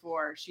season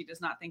 4. She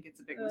does not think it's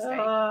a big mistake.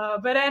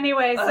 But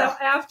anyway, so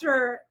after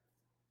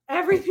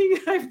everything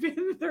I've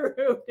been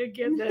through to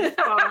get this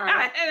far.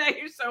 And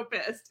you're so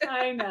pissed.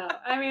 I know.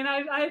 I mean,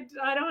 I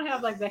don't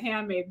have like the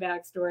Handmaid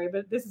backstory,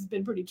 but this has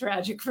been pretty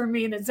tragic for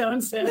me in its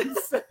own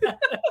sense. that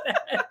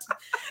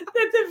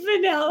the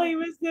finale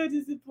was so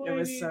disappointing. It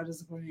was so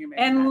disappointing.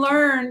 And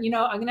learn, I'm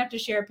going to have to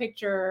share a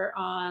picture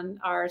on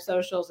our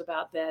socials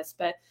about this,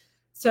 but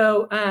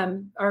so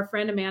our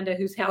friend Amanda,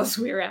 whose house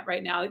we're at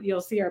right now, you'll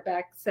see our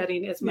back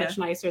setting is much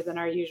nicer than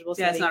our usual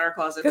setting. Yeah, it's not our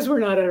closet. Because we're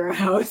not at our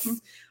house.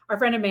 Our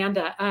friend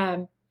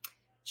Amanda,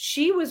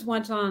 she was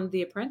once on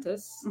The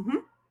Apprentice.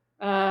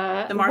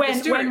 Mm-hmm.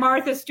 When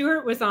Martha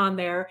Stewart was on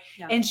there,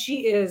 and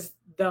she is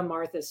the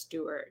Martha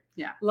Stewart.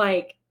 Yeah.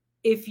 Like,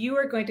 if you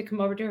are going to come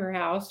over to her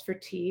house for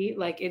tea,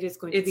 like it is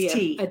going to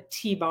be a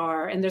tea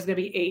bar, and there's going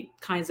to be 8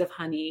 kinds of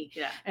honey.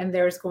 Yeah. And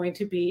there's going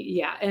to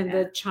be,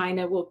 the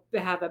china will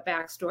have a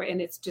backstory. And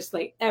it's just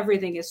like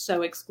everything is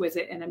so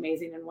exquisite and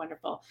amazing and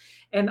wonderful.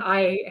 And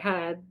I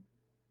had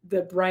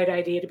the bright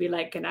idea to be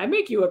like, can I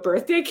make you a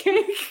birthday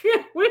cake?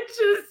 Which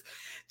is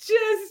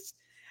just,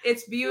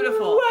 it's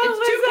beautiful. What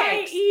It's two was I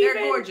cakes. They're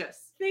even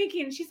gorgeous.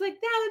 thinking? She's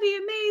like, that would be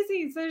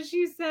amazing. So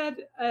she said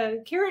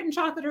carrot and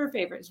chocolate are her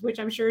favorites, which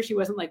I'm sure she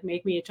wasn't like,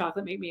 make me a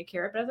chocolate, make me a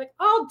carrot. But I was like,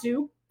 I'll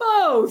do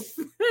both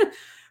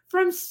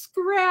from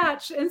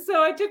scratch. And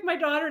so I took my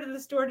daughter to the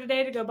store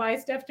today to go buy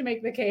stuff to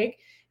make the cake.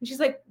 And she's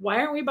like, why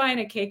aren't we buying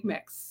a cake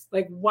mix?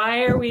 Like,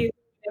 why are we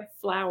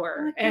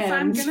flour? Because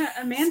I'm going to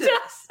Amanda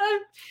this.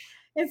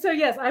 And so,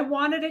 yes, I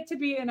wanted it to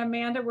be an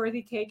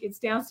Amanda-worthy cake. It's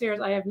downstairs.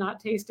 I have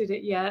not tasted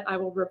it yet. I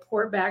will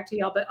report back to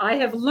y'all. But I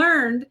have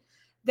learned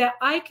that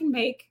I can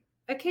make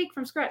a cake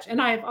from scratch.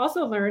 And I have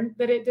also learned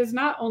that it does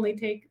not only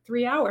take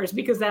 3 hours,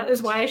 because that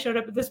is why I showed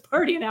up at this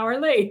party an hour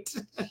late.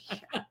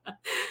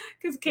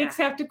 Because cakes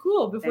have to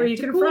cool before you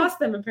can frost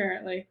them,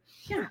 apparently.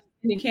 Yeah.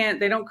 And you can't,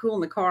 they don't cool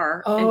in the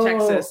car in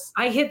Texas.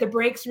 I hit the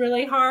brakes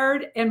really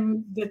hard,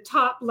 and the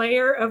top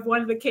layer of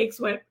one of the cakes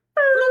went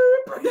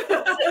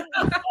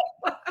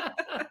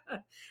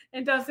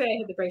and don't say I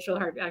hit the brakes real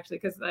hard, actually,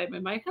 because I'm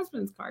in my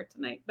husband's car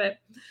tonight. But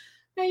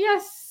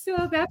yes,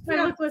 so that's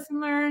my look, listen,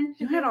 learn.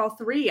 You had all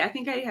three. I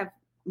think I have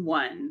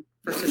one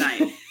for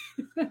tonight.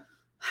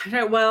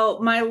 Okay,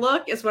 well, my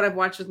look is what I've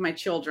watched with my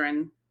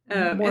children.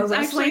 More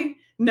wrestling?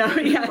 No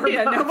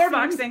more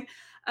boxing.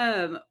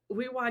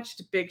 We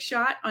watched Big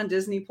Shot on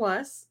Disney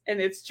Plus, and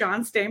it's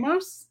John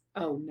Stamos.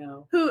 Oh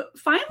no. Who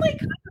finally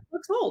kind of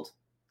looks old.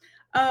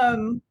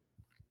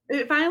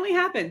 It finally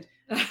happened.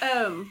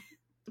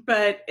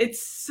 But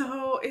it's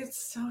so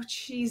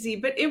cheesy,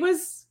 but it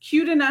was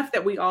cute enough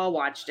that we all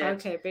watched it.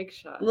 Okay, Big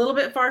Shot. A little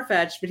bit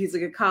far-fetched, but he's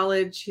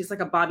like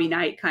a Bobby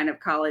Knight kind of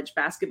college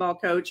basketball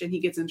coach, and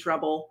he gets in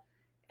trouble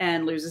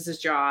and loses his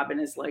job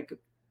and is like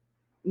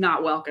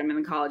not welcome in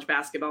the college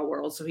basketball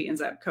world. So he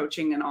ends up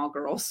coaching an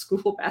all-girls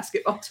school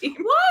basketball team.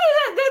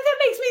 Why? That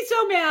makes me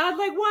so mad.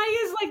 Like,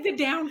 why is like the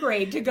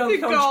downgrade to go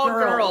coach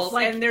girls?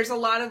 Like, and there's a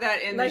lot of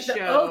that in like the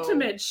show.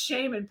 Ultimate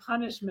shame and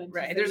punishment.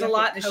 Right. There's a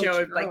lot in the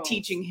show of like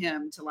teaching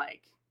him to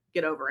like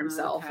get over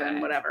himself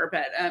and whatever.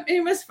 But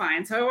it was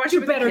fine. So I watched it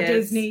with better the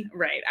kids. Disney.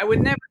 Right. I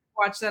would never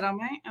watch that on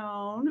my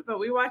own, but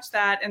we watched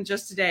that. And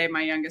just today,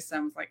 my youngest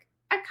son was like,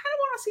 I kind of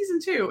want a season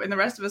 2. And the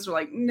rest of us were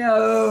like,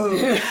 no.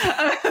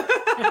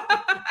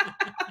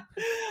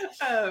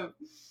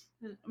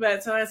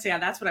 But so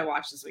that's what I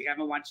watched this week. I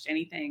haven't watched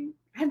anything.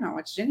 I have not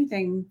watched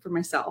anything for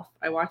myself.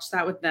 I watched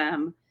that with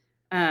them.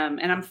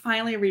 And I'm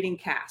finally reading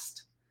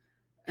Cast.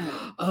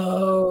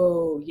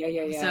 Oh,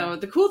 yeah. So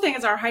the cool thing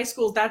is our high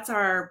school, that's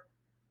our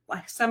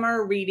like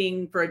summer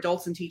reading for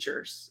adults and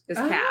teachers is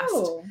Cast.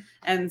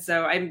 And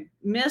so I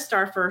missed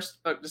our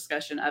first book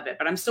discussion of it,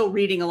 but I'm still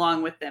reading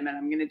along with them, and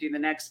I'm going to do the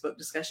next book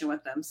discussion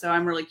with them. So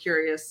I'm really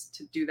curious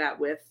to do that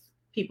with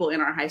people in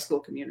our high school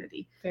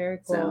community. Very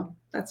cool. So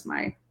that's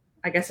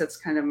I guess it's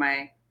kind of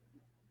my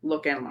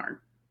look and learn.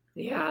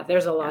 Yeah,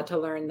 there's a lot to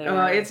learn there.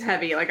 Oh, it's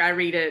heavy. Like I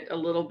read it a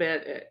little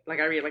bit, like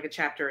I read like a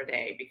chapter a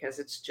day, because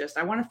it's just,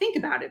 I want to think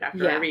about it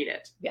after I read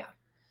it. Yeah.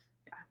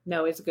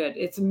 No, it's good.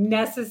 It's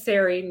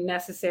necessary,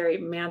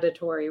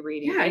 mandatory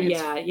reading.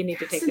 Yeah, you need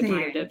to take the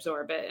time to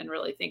absorb it and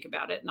really think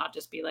about it, not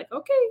just be like,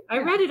 okay, I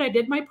read it, I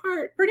did my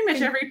part. Pretty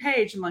much every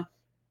page, I'm like,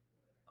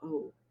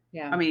 oh,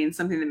 yeah. I mean,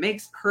 something that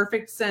makes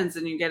perfect sense,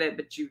 and you get it,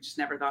 but you just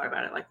never thought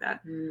about it like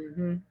that.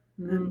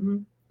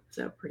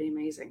 So pretty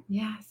amazing.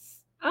 Yes.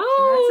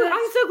 Oh,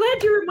 I'm so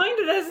glad you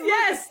reminded us.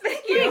 Yes,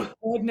 thank you.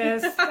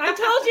 Goodness. I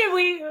told you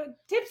we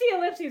Tipsy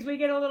Ellipses, we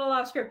get a little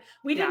off script.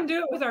 We didn't do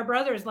it with our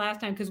brothers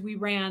last time because we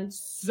ran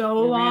so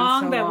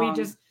long that we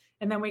just,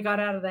 and then we got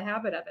out of the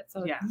habit of it.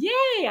 So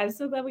yay, I'm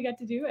so glad we got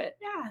to do it.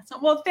 Yeah. So,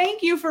 well,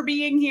 thank you for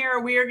being here.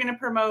 We are going to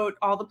promote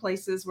all the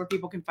places where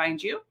people can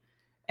find you.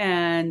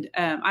 And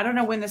I don't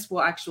know when this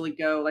will actually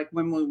go, like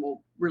when we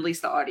will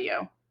release the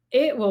audio.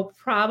 It will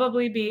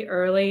probably be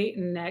early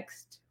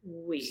next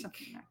week.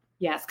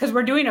 Yes, because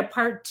we're doing a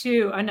part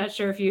 2. I'm not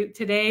sure if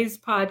today's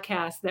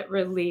podcast that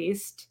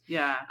released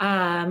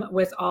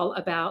was all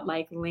about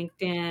like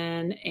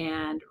LinkedIn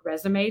and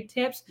resume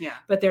tips. Yeah.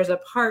 But there's a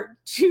part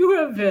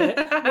 2 of it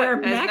where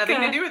Mecca,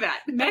 nothing to do with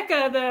that.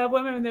 Mecca, the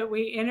woman that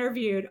we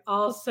interviewed,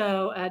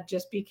 also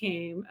just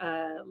became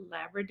a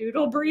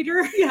Labradoodle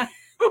breeder. Yeah.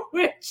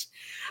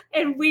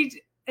 And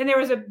there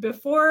was a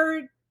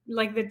before,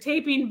 like the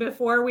taping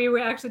before we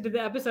actually did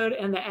the episode,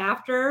 and the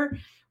after,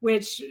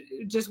 which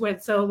just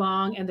went so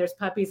long, and there's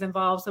puppies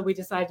involved. So we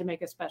decided to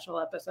make a special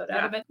episode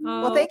out of it.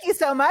 Well, thank you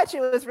so much.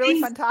 It was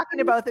really fun talking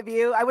to both of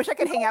you. I wish I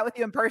could hang out with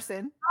you in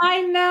person. I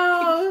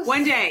know.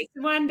 One day.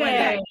 One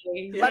day.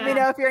 Let me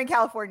know if you're in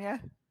California.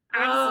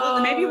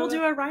 Absolutely. Maybe we'll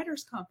do a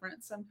writers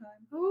conference sometime.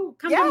 Oh,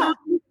 come to Mom.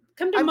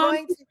 Come to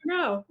Mom.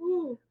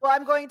 Well,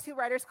 I'm going to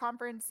writers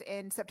conference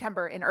in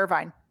September in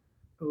Irvine.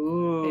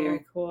 Ooh.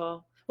 Very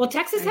cool. Well,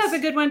 Texas has a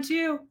good one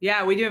too.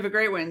 Yeah, we do have a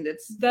great one.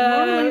 It's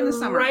normally in the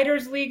summer.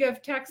 Writers League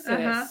of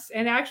Texas,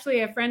 and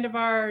actually a friend of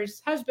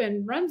ours'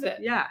 husband runs it.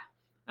 Yeah,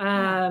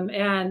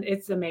 and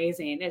it's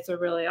amazing. It's a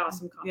really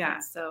awesome conference. Yeah.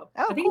 So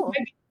I think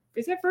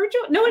is it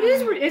virtual? No, it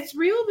is. It's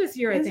real this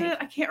year. I think.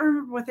 I can't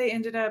remember what they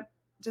ended up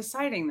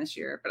deciding this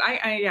year, but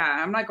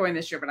I'm not going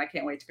this year, but I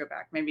can't wait to go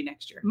back. Maybe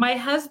next year. My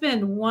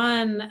husband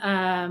won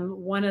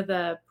one of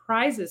the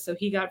prizes, so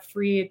he got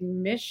free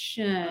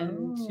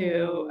admission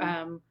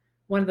to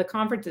one of the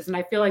conferences, and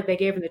I feel like they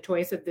gave him the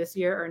choice of this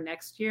year or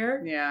next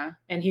year. Yeah,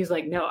 and he's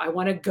like, no, I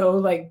want to go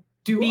like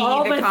do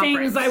all the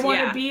things. I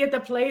want to be at the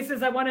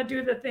places. I want to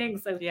do the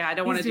things. So I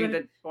don't want to do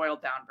the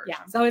boiled down version.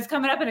 Yeah, so it's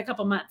coming up in a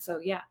couple months. So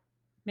yeah,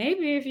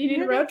 maybe if you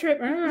need a road trip,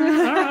 I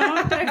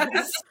don't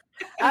know.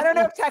 I don't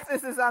know if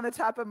Texas is on the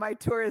top of my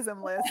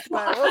tourism list,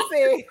 but we'll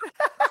see.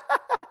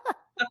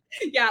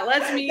 Yeah,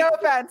 let's meet. No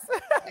offense.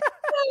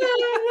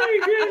 Oh my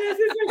goodness.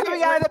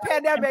 Coming out of the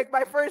pandemic,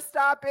 my first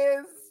stop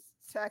is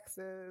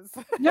Texas.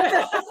 Austin,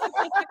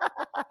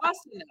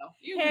 though.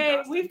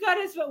 Hey, we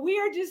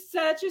are just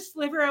such a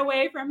sliver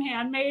away from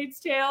Handmaid's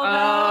Tale.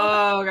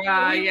 Oh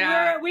God,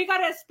 yeah. We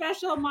got a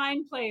special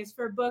mind place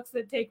for books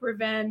that take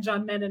revenge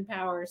on men in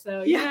power.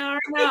 So you never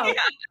know. Yeah.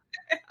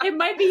 It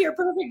might be your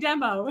perfect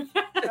demo. All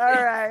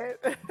right.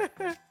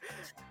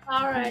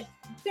 All right.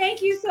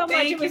 Thank you so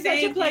much. It was such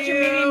a pleasure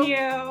meeting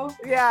you.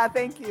 Yeah,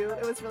 thank you.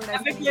 It was really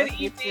nice meeting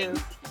you too.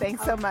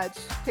 Thanks so much.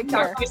 Take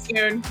care. Talk to you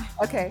soon.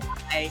 Okay.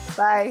 Bye.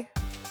 Bye.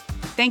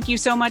 Thank you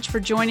so much for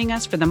joining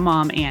us for the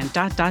Mom and ...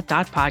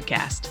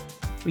 podcast.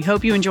 We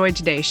hope you enjoyed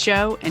today's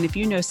show, and if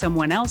you know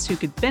someone else who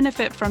could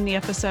benefit from the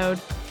episode,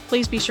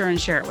 please be sure and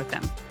share it with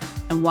them.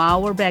 And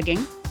while we're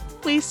begging,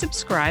 please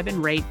subscribe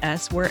and rate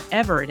us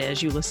wherever it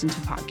is you listen to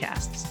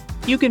podcasts.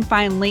 You can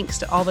find links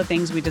to all the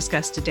things we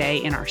discussed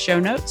today in our show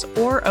notes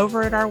or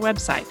over at our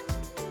website,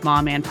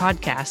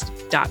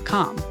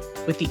 momandpodcast.com,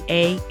 with the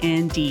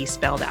A-N-D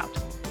spelled out.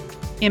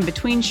 In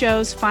between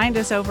shows, find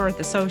us over at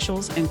the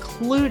socials,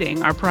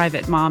 including our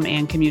private Mom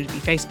and Community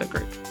Facebook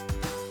group.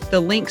 The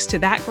links to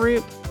that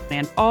group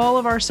and all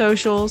of our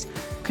socials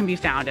can be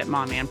found at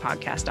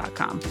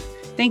momandpodcast.com.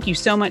 Thank you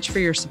so much for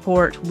your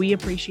support. We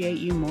appreciate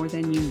you more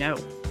than you know.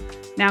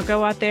 Now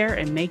go out there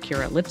and make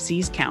your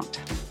ellipses count.